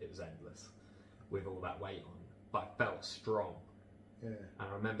 it was endless with all that weight on. But I felt strong. Yeah. And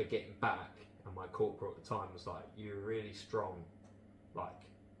I remember getting back, and my corporal at the time was like, "You're really strong, like,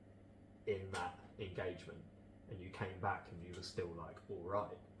 in that engagement, and you came back and you were still like all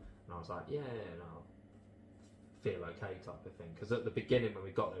right." And I was like, "Yeah, no, feel okay," type of thing. Because at the beginning when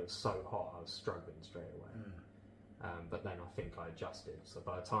we got there, it was so hot, I was struggling straight away. But then I think I adjusted. So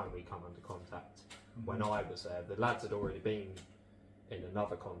by the time we come under contact, when I was there, the lads had already been in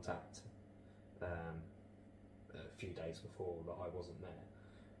another contact a few days before that I wasn't there.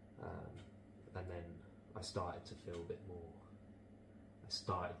 And then I started to feel a bit more.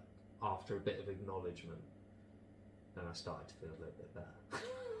 After a bit of acknowledgement, then I started to feel a little bit better.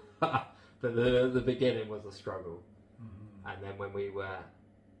 But the beginning was a struggle. And then when we were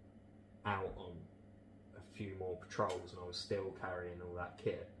out on a few more patrols and I was still carrying all that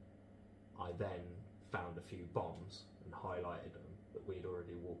kit, I then found a few bombs and highlighted them that we'd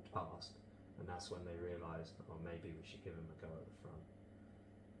already walked past. And that's when they realised, maybe we should give them a go at the front.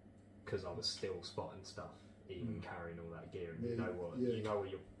 Because I was still spotting stuff, even carrying all that gear. And you know what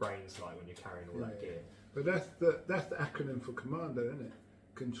your brain's like when you're carrying all that gear. But that's the acronym for commando, isn't it?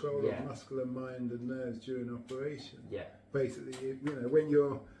 Control of muscular mind and nerves during operation. Yeah. Basically, when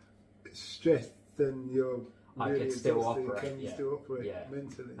you're stressed and you're really can still operate. Can you still operate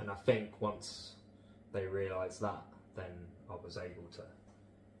mentally? And I think once they realised that, then I was able to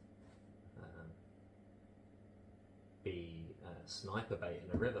be sniper bait in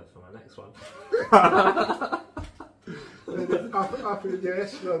a river for my next one. up in your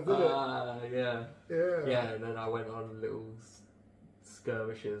echelon, didn't it? Yeah, and then I went on little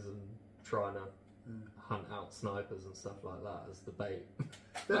skirmishes and trying to hunt out snipers and stuff like that as the bait.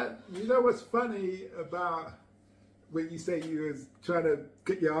 You know what's funny about when you say you was trying to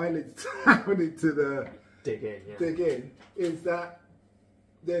get your eyelids down into the dig in, is that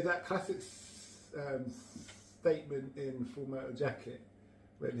there's that classic statement in Full Metal Jacket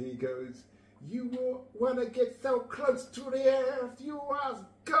when he goes, "You want to get so close to the earth, you have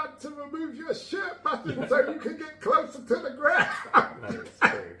got to remove your shirt button so you can get closer to the ground." That is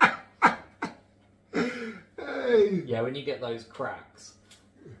true. Hey. Yeah, when you get those cracks,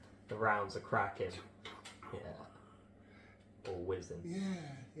 the rounds are cracking. Yeah. Or whizzing.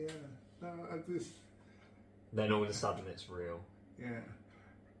 Yeah. No, Then all of a sudden it's real.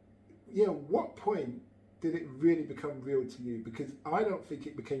 Yeah, what point did it really become real to you? Because I don't think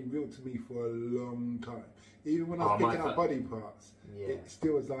it became real to me for a long time. Even when I was picking up body parts, it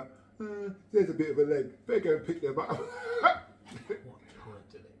still was like, there's a bit of a leg. Better go and pick them up. What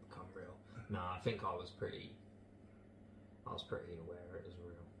point did it? No, I think I was pretty aware it was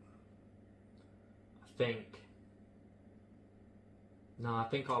real. I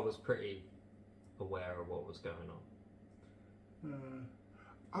think I was pretty aware of what was going on.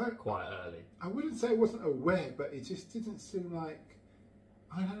 Quite early. I wouldn't say I wasn't aware, but it just didn't seem like,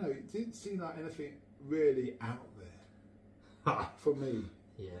 I don't know, it didn't seem like anything really out there for me.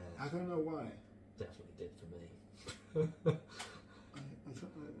 Yeah. I don't know why. Definitely did for me. I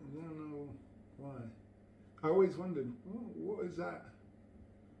don't know why. I always wondered, what is that?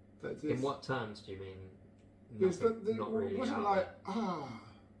 In what terms do you mean? Not really. It wasn't out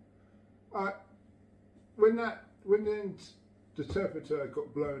like, when the interpreter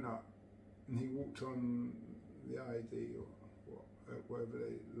got blown up and he walked on the ID or whatever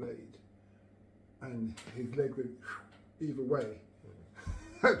they laid, and his leg went either way.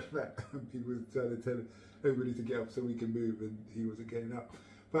 People were trying to tell everybody to get up so we can move, and he wasn't getting up.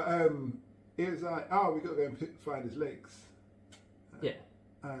 But it was like, we got to go and find his legs. Yeah.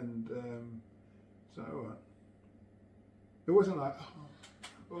 And so it wasn't like,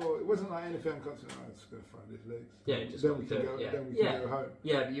 it wasn't like anything uncomfortable. I'm just going to find his legs. Yeah, just then we can go. Yeah. Then we can go home.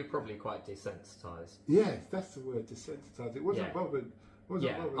 Yeah, but you're probably quite desensitized. Yes, that's the word, desensitized. It wasn't bothered.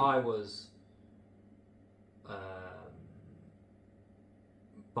 Bothered. I was.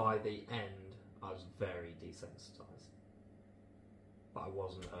 By the end, I was very desensitized, but I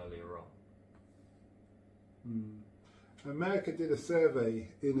wasn't earlier on. America did a survey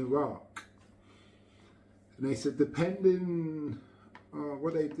in Iraq, and they said depending on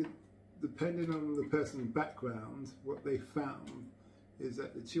the person's background, what they found is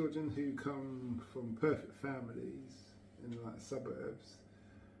that the children who come from perfect families in like suburbs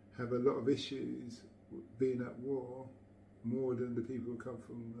have a lot of issues being at war more than the people who come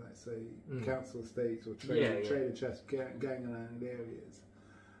from, let's say, council estates or trailer trash gangland areas.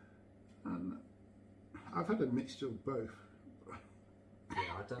 And I've had a mixture of both.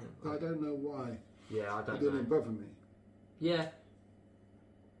 Yeah, I don't know why. Yeah, I don't know. It didn't bother me. Yeah.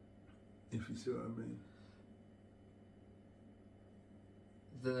 If you see what I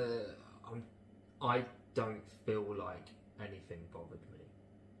mean. I don't feel like anything bothered me.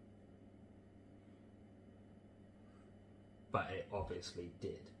 But it obviously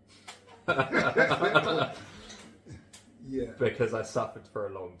did. Yeah. Because I suffered for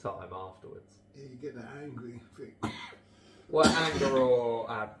a long time afterwards. Yeah, you get that angry thing. Well, anger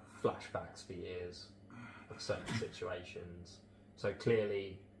or I had flashbacks for years of certain situations. So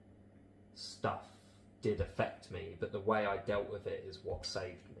clearly stuff did affect me, but the way I dealt with it is what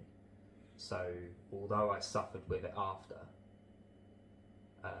saved me. So although I suffered with it after,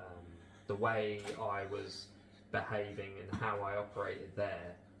 the way I was behaving and how I operated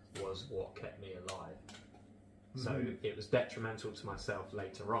there was what kept me alive. So it was detrimental to myself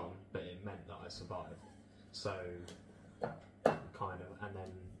later on, but it meant that I survived. So and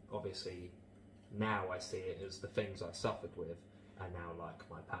then obviously now I see it as the things I suffered with are now like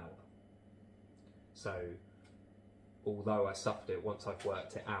my power. So although I suffered it, once I've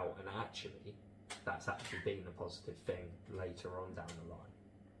worked it out, and actually that's actually been a positive thing later on down the line,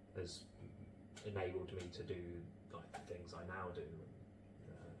 has enabled me to do like the things I now do.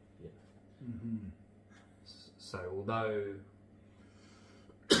 So although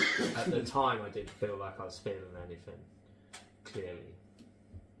at the time I didn't feel like I was feeling anything, clearly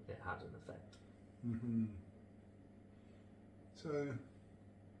it had an effect. So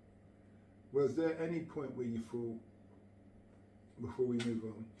was there any point where you thought, before we move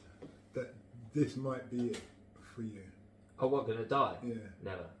on, that this might be it for you? Oh, what, gonna die? Yeah.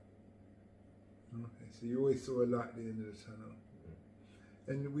 Never. Okay, so you always saw a light at the end of the tunnel.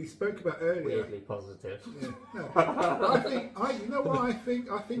 And we spoke about earlier. Weirdly positive. Yeah. No, you know what I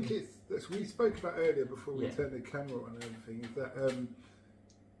think? I think it's we spoke about earlier before we turned the camera on and everything, is that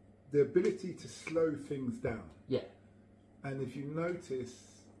the ability to slow things down. Yeah. And if you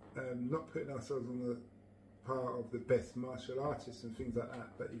notice, not putting ourselves on the part of the best martial artists and things like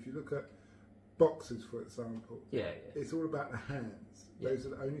that, but if you look at boxers, for example, it's all about the hands. Yeah. Those are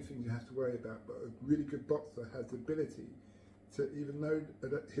the only things you have to worry about. But a really good boxer has the ability to, even though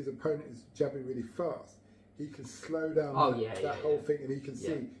his opponent is jabbing really fast, he can slow down that whole thing, and he can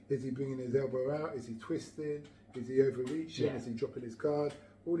see, is he bringing his elbow out, is he twisting, is he overreaching, is he dropping his guard,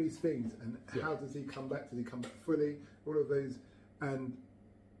 all these things, and how does he come back, does he come back fully, all of those. And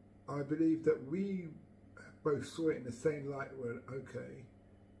I believe that we both saw it in the same light, where, okay,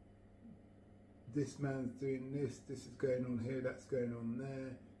 this man's doing this is going on here, that's going on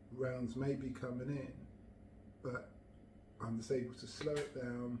there, rounds may be coming in, but I'm just able to slow it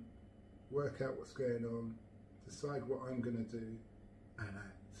down, work out what's going on, decide what I'm going to do, and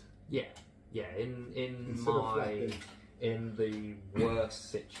act. Yeah. Yeah, in Instead of flapping. in the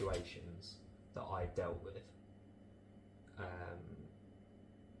worst situations that I dealt with,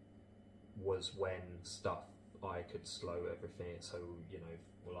 was when stuff I could slow everything. So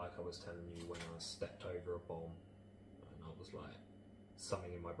like I was telling you, when I stepped over a bomb, and I was like,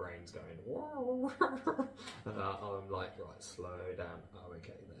 something in my brain's going, whoa, and I'm like, right, slow down. Oh,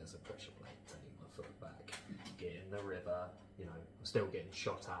 okay, there's a pressure plate. Take my foot back. Get in the river. I'm still getting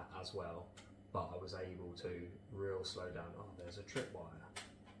shot at as well, but I was able to real slow down. Oh, there's a tripwire,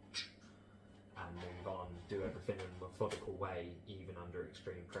 and move on. Do everything in a methodical way, even under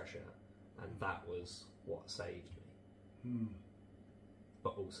extreme pressure, and that was what saved me.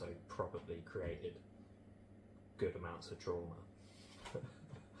 But also probably created good amounts of trauma.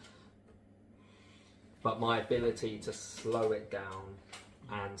 But my ability to slow it down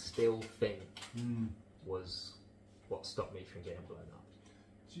and still think was what stopped me from getting blown up.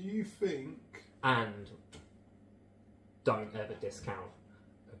 Do you think... And don't ever discount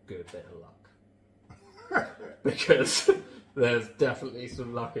a good bit of luck. Because there's definitely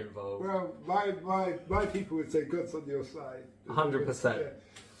some luck involved. Well, my people would say God's on your side. 100%. Yeah.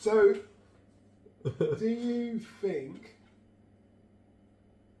 So, do you think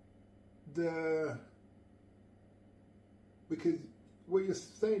because what you're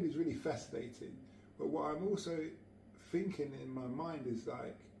saying is really fascinating, but what I'm also thinking in my mind is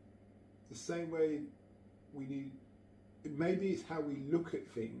like the same way we need, maybe it's how we look at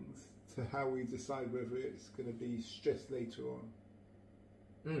things to how we decide whether it's going to be stress later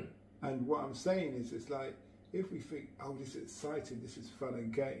on. And what I'm saying is, it's like, if we think, oh, this is exciting, this is fun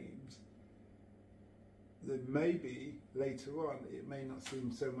and games, then maybe later on it may not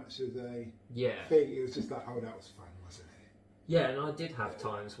seem so much as a thing. It was just like, oh, that was fun, wasn't it? Yeah, and I did have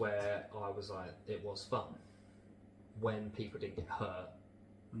times where I was like, it was fun. When people didn't get hurt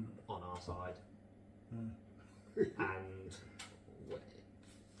on our side. And,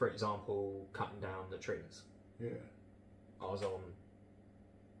 for example, cutting down the trees. Yeah. I was on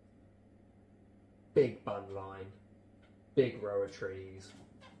big bun line, big row of trees,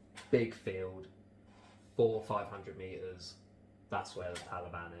 big field, 400 or 500 metres. That's where the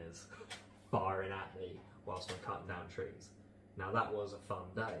Taliban is, firing at me whilst I'm cutting down trees. Now that was a fun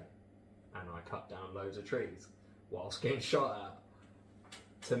day, and I cut down loads of trees whilst getting shot at.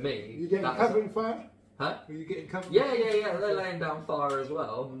 To me, you getting cover and fire? Huh? Were you getting cover? Yeah. They're laying down fire as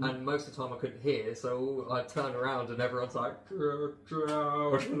well, and most of the time I couldn't hear, so I turn around and everyone's like, and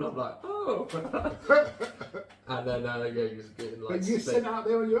I'm like, oh. And then you're just getting like. But you sent out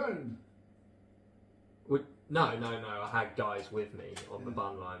there on your own. No. I had guys with me on the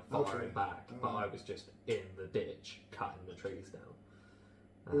bun line firing back, but I was just in the ditch cutting the trees down.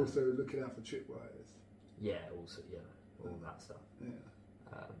 Also looking out for tripwires. Yeah, also all that stuff. Yeah.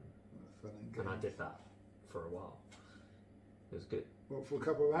 And I did that for a while. It was good. What, for a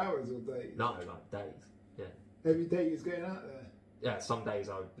couple of hours or days? No, like days. Yeah. Every day you was going out there? Yeah, some days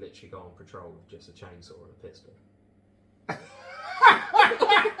I would literally go on patrol with just a chainsaw and a pistol.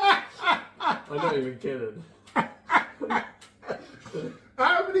 I'm not even kidding.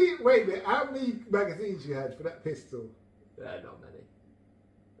 How many magazines you had for that pistol? Not many.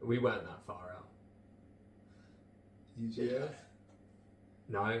 We weren't that far out. UGS?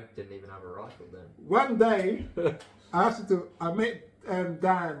 No, didn't even have a rifle then. One day, I met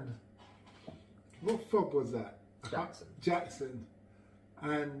Dan. What fob was that? Jackson.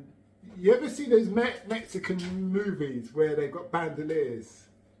 And you ever see those Mexican movies where they've got bandoliers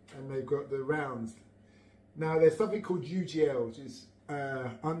and they've got the rounds? Now there's something called UGL, which is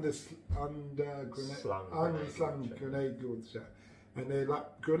underslung grenade launcher, and they're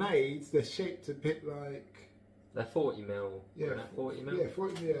like grenades. They're shaped a bit like. They're 40 mil. Yeah, 40 mil. Yeah,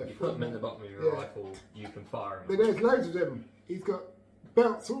 40. Yeah, you put them in the bottom of your rifle, you can fire them. But there's loads of them. He's got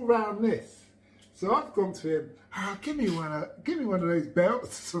belts all around this. So I've gone to him. Give me one of those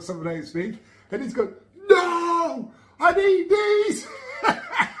belts or some of those things. And he's gone, no, I need these.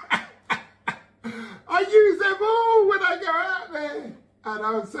 I use them all when I go out there. And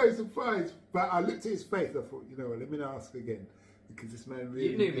I was so surprised. But I looked at his face. I thought, you know what? Let me not ask again. Because this man really...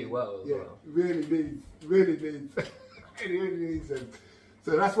 You knew me well as well. Really needs them.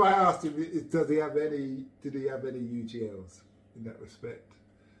 So that's why I asked him, did he have any UGLs in that respect?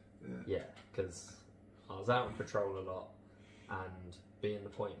 Yeah, because I was out on patrol a lot, and being the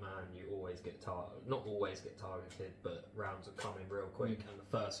point man, you always get targeted. Not always get targeted, but rounds are coming real quick, and the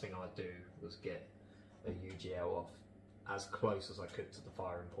first thing I'd do was get a UGL off as close as I could to the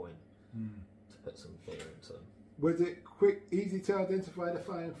firing point to put some fear into them. Was it easy to identify the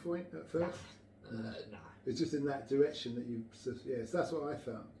firing point at first? Nah. It's just in that direction that you... Yes, that's what I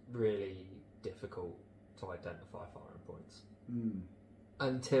found. Really difficult to identify firing points. Mm.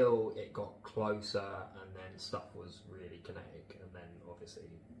 Until it got closer, and then stuff was really kinetic, and then obviously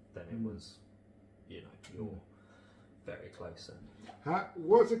it was, you know, you're very close.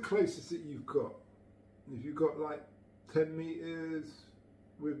 What's the closest that you've got? Have you got like 10 meters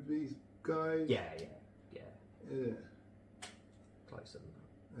with these guys? Yeah. Closer than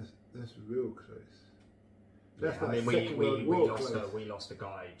that. That's real close. Yeah, That's I like mean, Second World War close. we lost a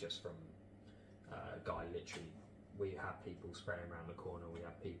guy just from guy literally. We had people spraying around the corner. We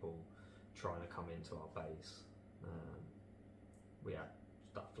had people trying to come into our base. We had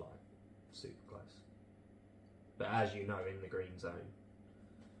stuff like super close. But as you know, in the green zone,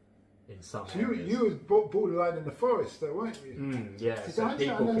 in some areas, you was borderline in the forest, though, weren't you? Yeah, See, so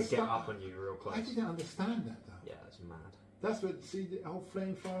people could get up on you real close. I didn't understand that, though. Yeah, it's mad. That's what, see, the whole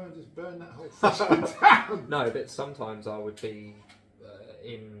flame fire and just burn that whole section down. No, but sometimes I would be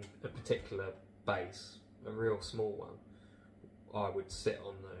in a particular base, a real small one. I would sit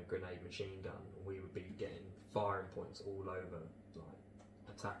on the grenade machine gun, and we would be getting firing points all over, like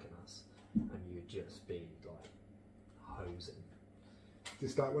attacking us, and you'd just be like hosing.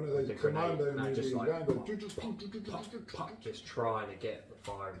 Just like one of those commando movies, just like random. just trying to get the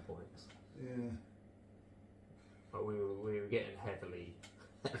firing points. Yeah. But we were getting heavily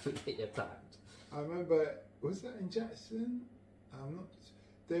attacked. I remember, was that in Jackson? I'm not.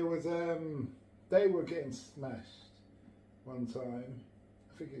 There was they were getting smashed one time.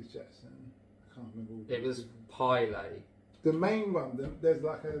 I think it was Jackson. I can't remember. It was Piley. The main one. There's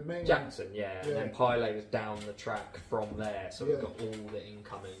like a main Jackson, yeah. And then Piley was down the track from there, so we got all the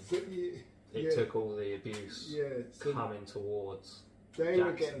incoming. So, it took all the abuse coming towards. They Jackson.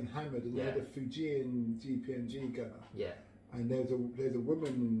 were getting hammered, and they had a Fujian GPMG gunner. Yeah. And there's a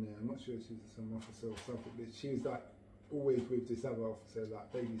woman in there. I'm not sure if she's some officer or something, but she was like always with this other officer,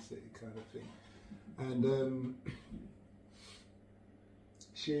 like babysitting kind of thing. And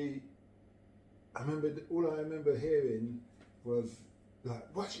all I remember hearing was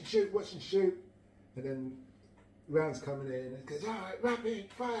like, watch and shoot. And then rounds coming in, and it goes, all right, rapid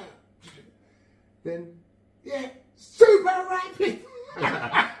fire. Then, super rapid.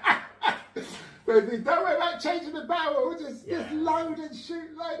 But don't worry about changing the barrel, just load and shoot.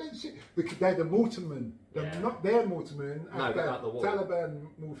 Because they're the Mortarmen, not their Mortarmen, but the Taliban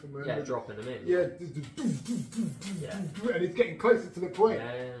Mortarmen. Yeah, dropping them in. And it's getting closer to the point.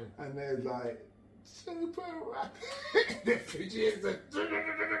 Yeah. And they're like, super rapid. The Fujians are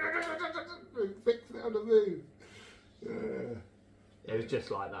fixing it on the move. It was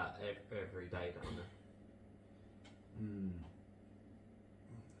just like that every day down there.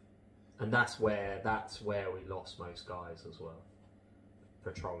 And that's where we lost most guys as well,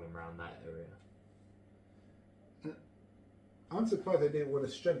 patrolling around that area. I'm surprised they didn't want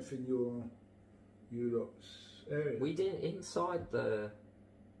to strengthen your lot's area. We didn't inside the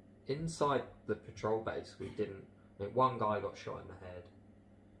patrol base. We didn't. I mean, one guy got shot in the head,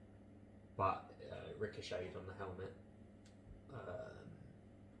 but ricocheted on the helmet.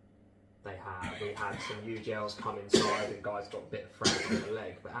 We had some UGLs come inside, and guys got a bit of fracture in the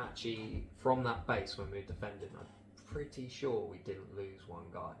leg. But actually, from that base when we were defending, I'm pretty sure we didn't lose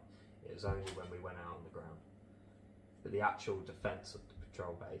one guy. It was only when we went out on the ground. But the actual defence of the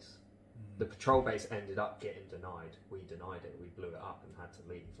patrol base, the patrol base ended up getting denied. We denied it. We blew it up and had to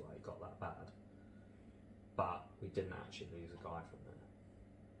leave. Like, it got that bad. But we didn't actually lose a guy from there.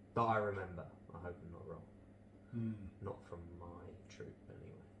 That I remember. I hope I'm not wrong. Not from my troop,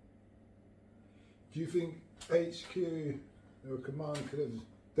 anyway. Do you think HQ or command could have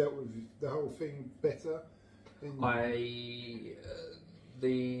dealt with the whole thing better?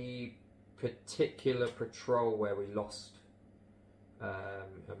 The particular patrol where we lost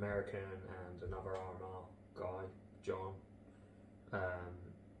American and another RMR guy, John,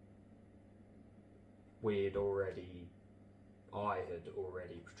 I had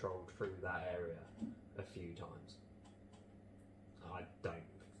already patrolled through that area a few times. I don't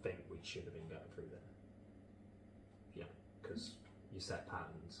think we should have been going through there. You know, because you set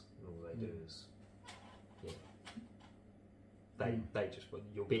patterns and all they do is, they just,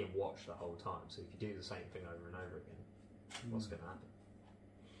 you're being watched the whole time. So if you do the same thing over and over again, what's going to happen?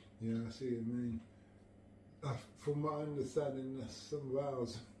 Yeah, I see what you mean. From my understanding, some of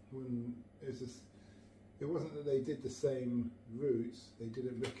ours, when it wasn't that they did the same routes, they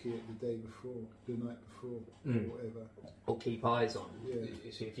didn't recce it the day before, the night before, or whatever. Or keep eyes on. Yeah.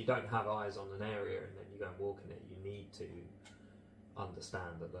 So if you don't have eyes on an area and then you go and walk in it, you need to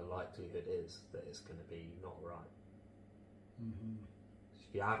understand that the likelihood is that it's going to be not right.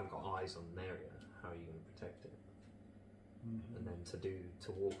 If you haven't got eyes on an area, how are you going to protect it? and then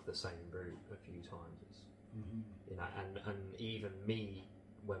to walk the same route a few times. You know, and even me,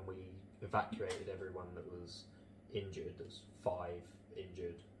 when we evacuated everyone that was injured, there's 5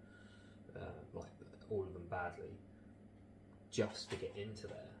 injured, like all of them badly, just to get into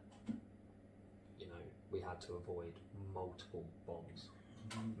there. You know, we had to avoid multiple bombs,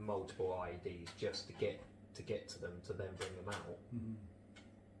 multiple IEDs just to get to them, to then bring them out.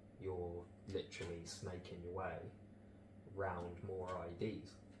 You're literally snaking your way round more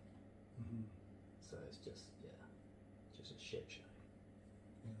IEDs. So it's just just a shit show.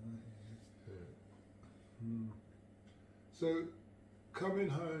 So coming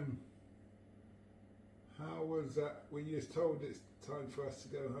home, how was that when you was told it's time for us to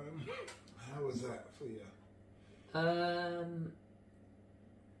go home? How was that for you?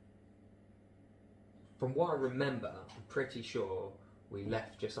 From what I remember, I'm pretty sure we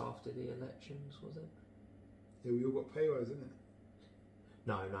left just after the elections, was it? Yeah, we all got pay rise, isn't it?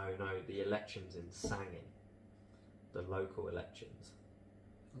 No, the elections in Sangin, the local elections.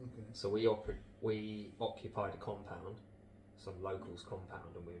 Okay. So we occupied a compound, some locals'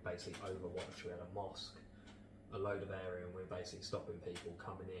 compound, and we were basically overwatched. We had a mosque, a load of area, and we were basically stopping people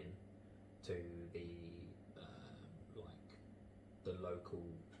coming in to the the local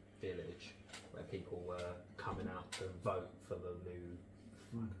village where people were coming out to vote for the new.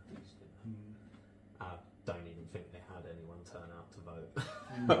 I don't even think they had anyone turn out to vote.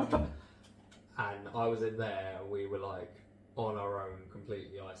 And I was in there, and we were like on our own,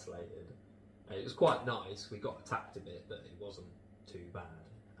 completely isolated. And it was quite nice. We got attacked a bit, but it wasn't too bad.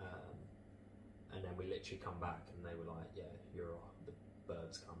 And then we literally come back, and they were like, "Yeah, you're off. The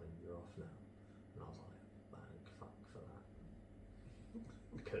bird's coming. You're off now." And I was like, "Thank fuck for that,"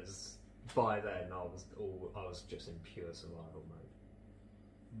 because by then I was just in pure survival mode.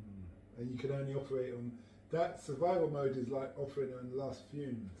 And you can only operate on that survival mode. Is like operating on the last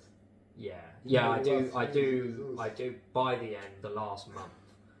fumes. Yeah, I do. By the end, the last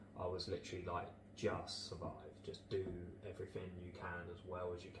month, I was literally like, just survive, just do everything you can as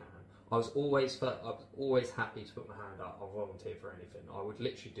well as you can. I was always happy to put my hand up. I'll volunteer for anything. I would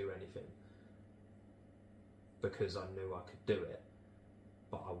literally do anything because I knew I could do it,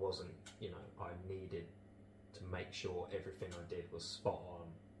 but I wasn't. You know, I needed to make sure everything I did was spot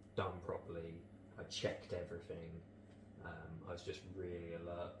on, done properly. I checked everything. I was just really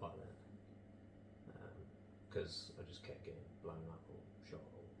alert by then. Because I just kept getting blown up or shot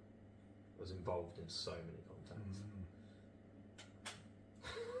or was involved in so many contacts.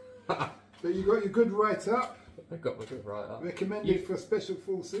 But you got your good write-up. I got my good write-up. Recommended for Special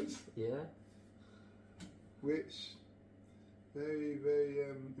Forces. Yeah. Which, very, very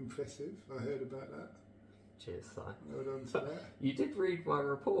impressive. I heard about that. Cheers, Si. Well done to that. You did read my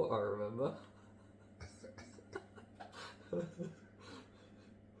report, I remember.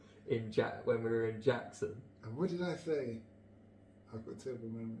 When we were in Jackson. And what did I say? I've got a terrible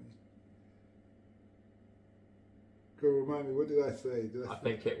memory. Go remind me, what did I say? I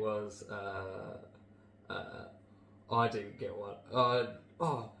think it was, I didn't get one.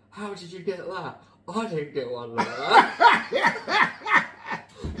 How did you get that? I didn't get one like that.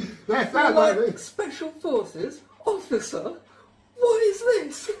 That sounds like Special Forces officer. What is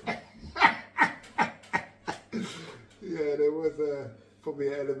this? Yeah, there was probably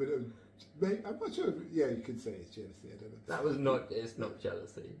an element of. I'm not sure. Yeah, you could say it's jealousy. I don't know. That was not. It's not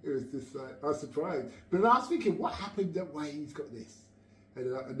jealousy. It was just like I was surprised, but I was thinking, what happened? That why he's got this,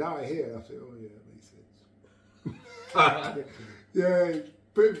 and now I hear. I think, oh yeah, that makes sense. Yeah,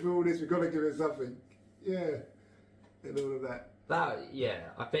 but for all this, we've got to give it something. Yeah, and all of that.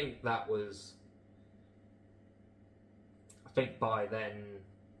 I think that was. I think by then,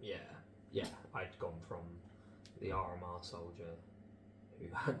 I'd gone from the RMR soldier who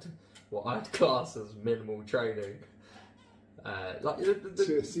had what I'd class as minimal training.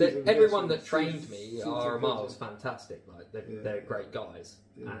 Everyone that trained me, RMR was fantastic. Like they're great guys,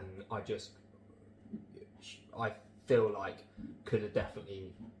 and I feel like could have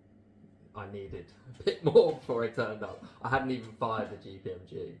definitely. I needed a bit more before I turned up. I hadn't even fired the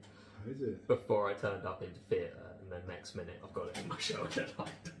GPMG before I turned up into theatre, and then next minute I've got it in my shoulder.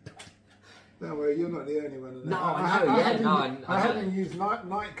 No, well, you're not the only one. No, I know. I hadn't used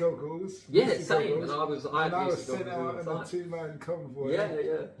night goggles. Yeah, same. Goggles, and I was sent out in a 2-man convoy.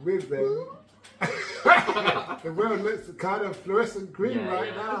 Yeah. With them. The world looks kind of fluorescent green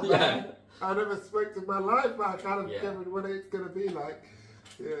now. Yeah. Man. I never spoke to my life, but I kind of gathered what it's going to be like.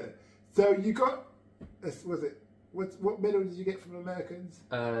 Yeah. So you got, what medal did you get from the Americans?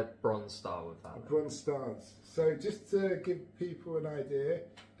 Bronze Star with that. Bronze Stars. So just to give people an idea,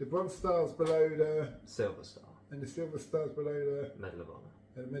 the Bronze Star's below the... Silver Star. And the Silver Star's below the Medal of Honor.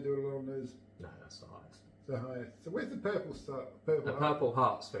 and the Medal of Honour's No, that's the highest. the highest. So where's the Purple Star? A Purple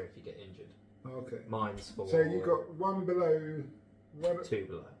Heart's for if you get injured. Oh, okay. Mine's for. So you got one below, one. Two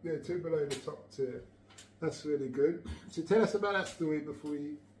below. Yeah, two below the top tier. That's really good. So tell us about that story before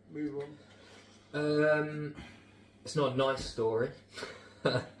we move on. It's not a nice story.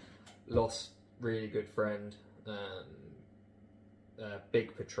 Lost really good friend.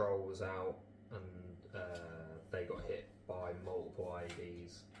 Big patrol was out and they got hit by multiple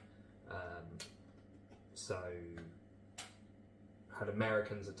IEDs. So had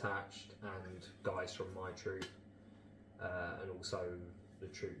Americans attached and guys from my troop, and also the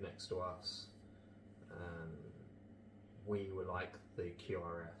troop next to us. We were like the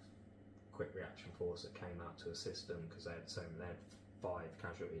QRF, Quick Reaction Force, that came out to assist them because they had 5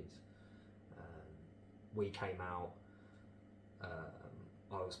 casualties. We came out.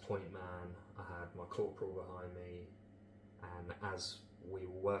 I was point man. I had my corporal behind me, and as we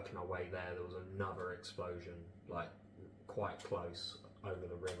were working our way there was another explosion, like quite close over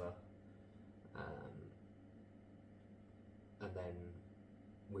the river, and then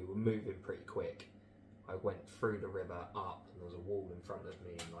we were moving pretty quick. I went through the river up, and there was a wall in front of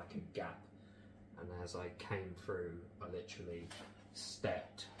me and like a gap, and as I came through I literally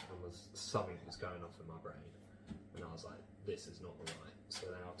stepped and something was going off in my brain, and I was like, this is not right. So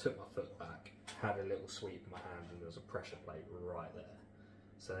then I took my foot back, had a little sweep in my hand, and there was a pressure plate right there.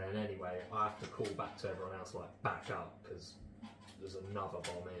 So then anyway, I have to call back to everyone else, like, back up, because there's another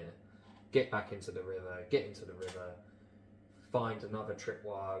bomb here. Get back into the river, find another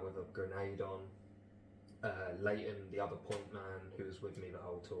tripwire with a grenade on. Leighton, the other point man who was with me the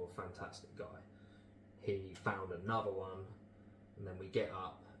whole tour, fantastic guy. He found another one, and then we get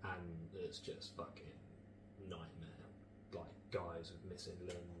up, and it's just fucking nightmare. Like, guys with missing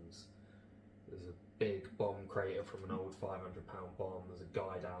limbs. There's a big bomb crater from an old 500-pound bomb. There's a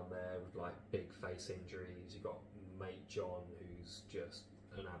guy down there with like big face injuries. You got mate John, who's just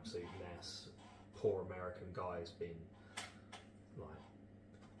an absolute mess. Poor American guy's been like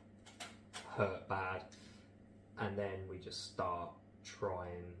hurt bad. And then we just start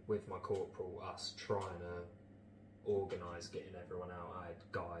trying, with my corporal, us trying to organise getting everyone out. I had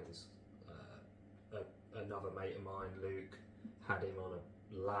guys, another mate of mine, Luke, had him on a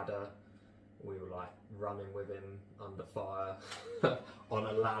ladder. We were like running with him under fire on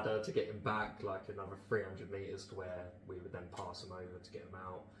a ladder to get him back, like another 300 metres to where we would then pass him over to get him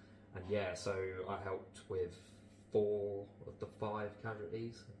out. And yeah, so I helped with 4 of the 5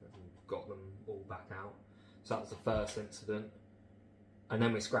 casualties and got them all back out. So that was the first incident. And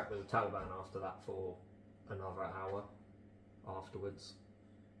then we scrapped with the Taliban after that for another hour afterwards.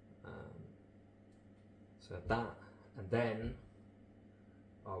 So that, and then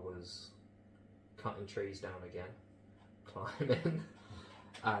I was cutting trees down again, climbing,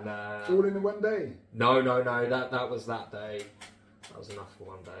 and all in one day. No, that was that day. That was enough for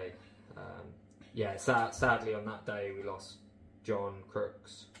one day. Yeah, sadly on that day we lost John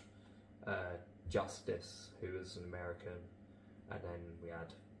Crooks, Justice, who was an American, and then we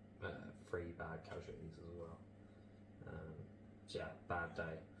had 3 bad casualties as well. So yeah, bad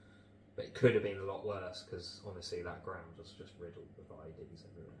day. But it could have been a lot worse, because honestly that ground was just riddled with IEDs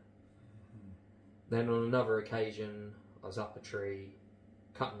everywhere. Then on another occasion, I was up a tree,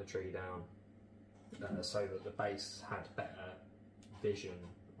 cutting the tree down, so that the base had better vision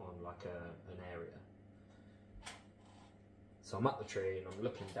on like an area. So I'm up the tree and I'm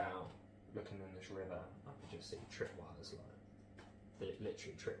looking down, looking in this river. I could just see tripwires, like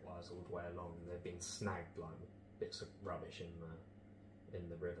literally tripwires all the way along. They've been snagged like bits of rubbish in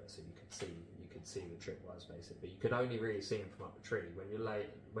the river, so you could see the tripwires basically, but you could only really see them from up the tree.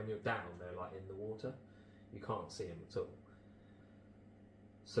 When you're down, they're like in the water. You can't see them at all.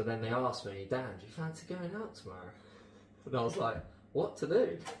 So then they asked me, Dan, do you fancy going out tomorrow? And I was like, what to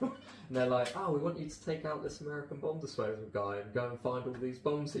do? And they're like, oh, we want you to take out this American bomb disposal guy and go and find all these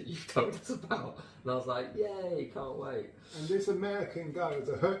bombs that you've told us about. And I was like, yay, can't wait. And this American guy was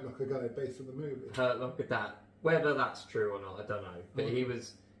a Hurt Locker guy based on the movie. Hurt Locker Dad. Whether that's true or not, I don't know. But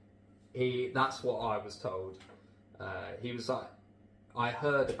that's what I was told. He was like, I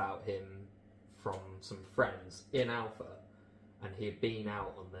heard about him from some friends in Alpha, and he had been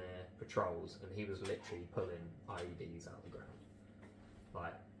out on their patrols, and he was literally pulling IEDs out of the ground.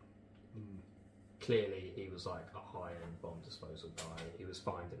 Like, clearly he was like a high-end bomb disposal guy. He was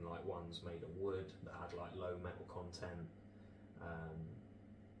finding like ones made of wood that had like low metal content.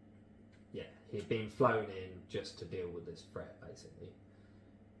 Yeah, he'd been flown in just to deal with this threat, basically.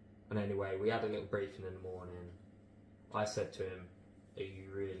 And anyway, we had a little briefing in the morning. I said to him, are you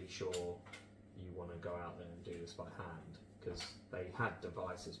really sure you want to go out there and do this by hand, because they had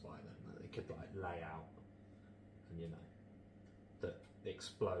devices by then that they could like lay out and, you know, that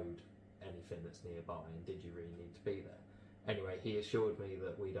explode anything that's nearby, and did you really need to be there? Anyway, he assured me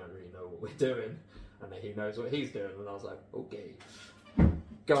that we don't really know what we're doing and that he knows what he's doing, and I was like, okay.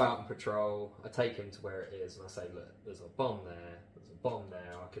 Go out and patrol. I take him to where it is and I say, look, there's a bomb there, there's a bomb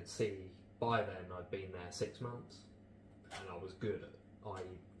there. I could see by then I'd been there 6 months and I was good at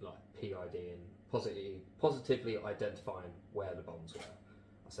PIDing, positively identifying where the bombs were.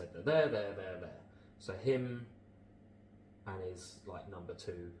 I said, they're there. So him and his number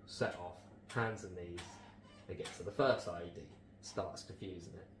 2 set off, hands and knees. They get to the first IED, starts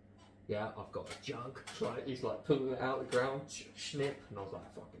defusing it. Yeah, I've got a jug. He's pulling it out of the ground, snip, and I was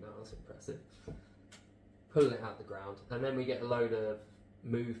like, fucking hell, that's impressive. Pulling it out of the ground, and then we get a load of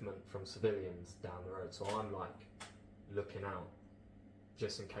movement from civilians down the road. So I'm looking out,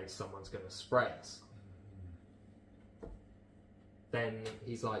 just in case someone's going to spray us. Then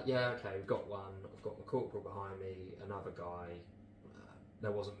he's like, yeah, okay, we've got one. I've got my corporal behind me, another guy.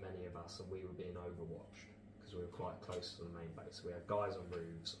 There wasn't many of us, and we were being overwatched, because we were quite close to the main base. So we had guys on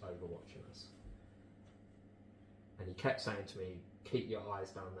roofs overwatching us. And he kept saying to me, keep your eyes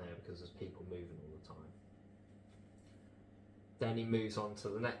down there because there's people moving all the time. Then he moves on to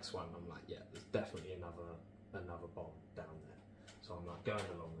the next one. I'm like, yeah, there's definitely another bomb down there. So I'm going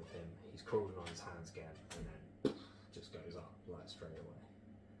along with him. He's crawling on his hands again, and then just goes up straight away.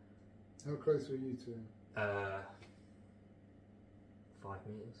 How close were you to him? 5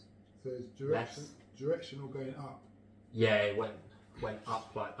 meters. So it's directional going up. Yeah, it went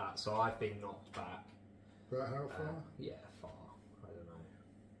up like that. So I've been knocked back. About how far? Yeah, far. I don't know.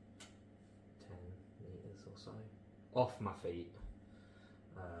 10 meters or so. Off my feet.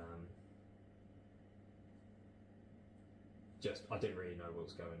 I didn't really know what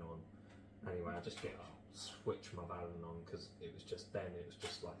was going on. Anyway, I just get up, switch my Valen on, because it was just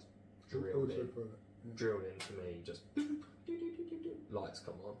drilled into me, just lights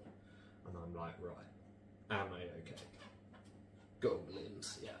come on, and I'm like, right, am I okay? Got all my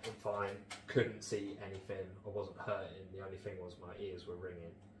limbs, yeah, I'm fine. Couldn't see anything, I wasn't hurting, the only thing was my ears were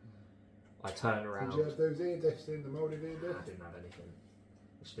ringing. I turn around. Did you have those ear deafs in, the moulded ear deaf? I didn't have anything.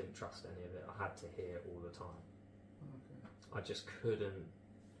 I just didn't trust any of it. I had to hear all the time. I just couldn't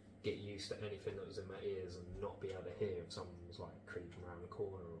get used to anything that was in my ears and not be able to hear if someone was creeping around the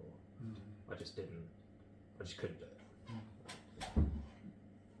corner, or I just couldn't do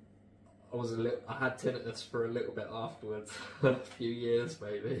it. I had tinnitus for a little bit afterwards, a few years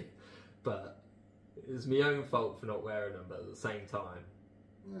maybe, but it was my own fault for not wearing them, but at the same time,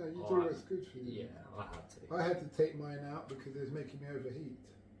 yeah, you thought it was good for you. Yeah, I had to. I had to take mine out because it was making me overheat.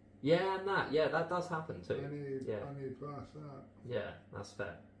 Yeah, and that does happen too. I need to pass that. Yeah, that's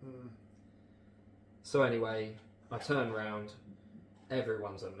fair. So anyway, I turn around,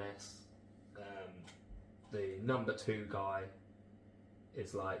 everyone's a mess. The number 2 guy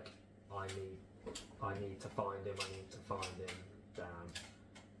is like, I need to find him, damn.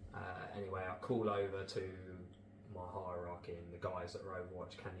 Anyway, I call over to my hierarchy and the guys that are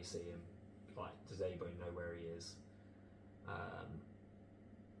Overwatch, can you see him? Does anybody know where he is?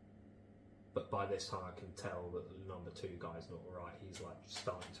 But by this time I can tell that the number 2 guy's not right. He's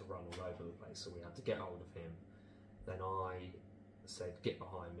starting to run all over the place, so we had to get hold of him. Then I said, get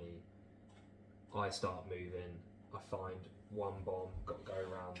behind me. I start moving. I find one bomb, got to go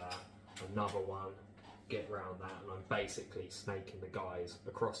around that. Another one, get around that, and I'm basically snaking the guys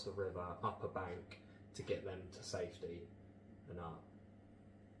across the river, up a bank, to get them to safety and up.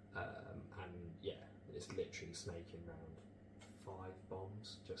 And yeah, it's literally snaking round 5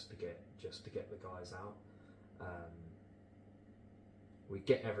 bombs just to get the guys out. We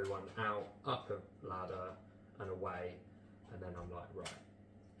get everyone out, up a ladder and away, and then I'm like, right,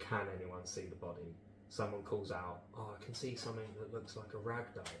 can anyone see the body? Someone calls out, oh, I can see something that looks like a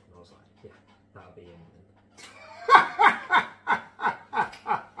ragdoll, and I was like, yeah, that'll be him then.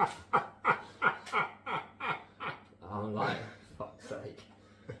 I'm like, fuck's sake.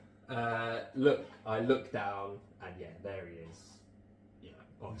 I look down, and yeah, there he is. Yeah,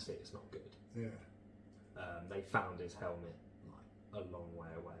 obviously it's not good. Yeah. They found his helmet a long way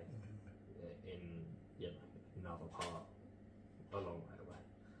away, in another part, a long way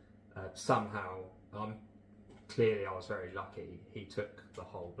away. Somehow, clearly I was very lucky. He took the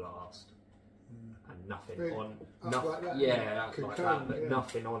whole blast, and nothing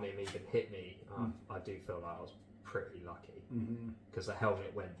nothing on him even hit me. I do feel like I was pretty lucky because the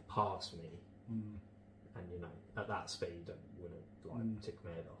helmet went past me, and at that speed it would have ticked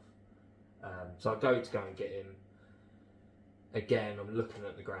my head off. So I go and get him again. I'm looking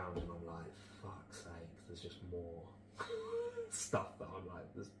at the ground and I'm like, fuck's sake, there's just more stuff that I'm like,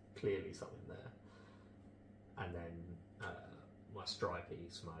 there's clearly something there. And then my stripey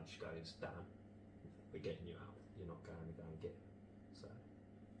smudge goes, "Dan, we're getting you out. You're not going to go and get it." So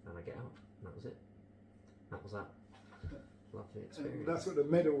then I get out, and that was it. That was that lovely experience. And that's what the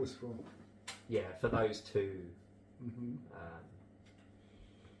medal was for. Yeah, for those two. Mm-hmm.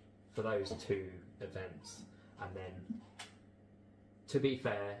 For those two events, and then, to be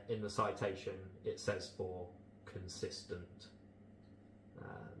fair, in the citation it says for consistent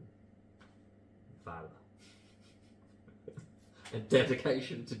valour and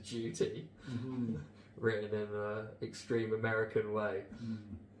dedication to duty, written in an extreme American way.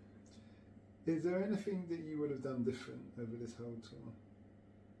 Is there anything that you would have done different over this whole tour?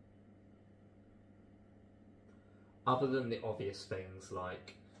 Other than the obvious things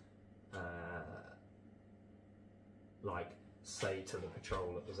like say to the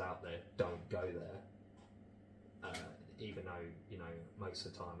patrol that was out there, "Don't go there," even though, you know, most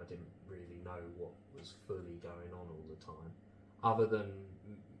of the time I didn't really know what was fully going on all the time, other than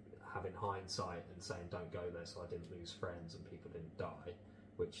having hindsight and saying "don't go there" so I didn't lose friends and people didn't die,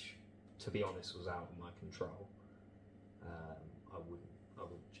 which, to be honest, was out of my control. I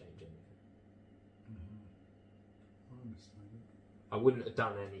wouldn't change anything. I wouldn't have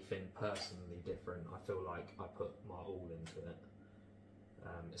done anything personally different. I feel like I put my all into it,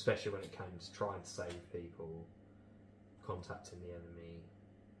 especially when it came to trying to save people, contacting the enemy.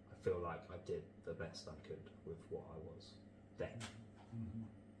 I feel like I did the best I could with what I was then.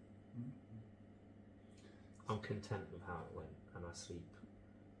 I'm content with how it went, and I sleep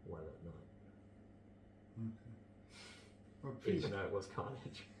well at night. Even though it was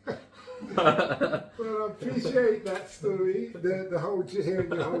carnage. Well, I appreciate that story, the whole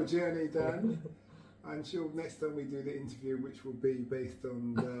hearing your whole journey, Dan. I'm sure next time we do the interview, which will be based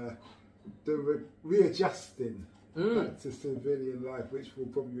on the readjusting back to civilian life, which will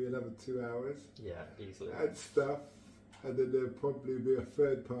probably be another 2 hours. Yeah, easily. And stuff, and then there'll probably be a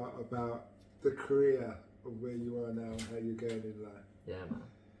third part about the career of where you are now and how you're going in life. Yeah, man.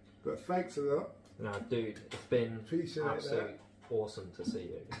 But thanks a lot. No, dude, it's been absolutely awesome to see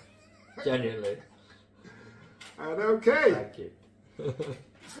you. Genuinely. And okay. Thank you.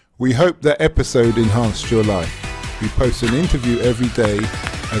 We hope that episode enhanced your life. We post an interview every day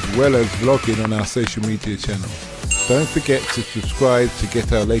as well as vlogging on our social media channels. Don't forget to subscribe to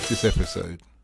get our latest episode.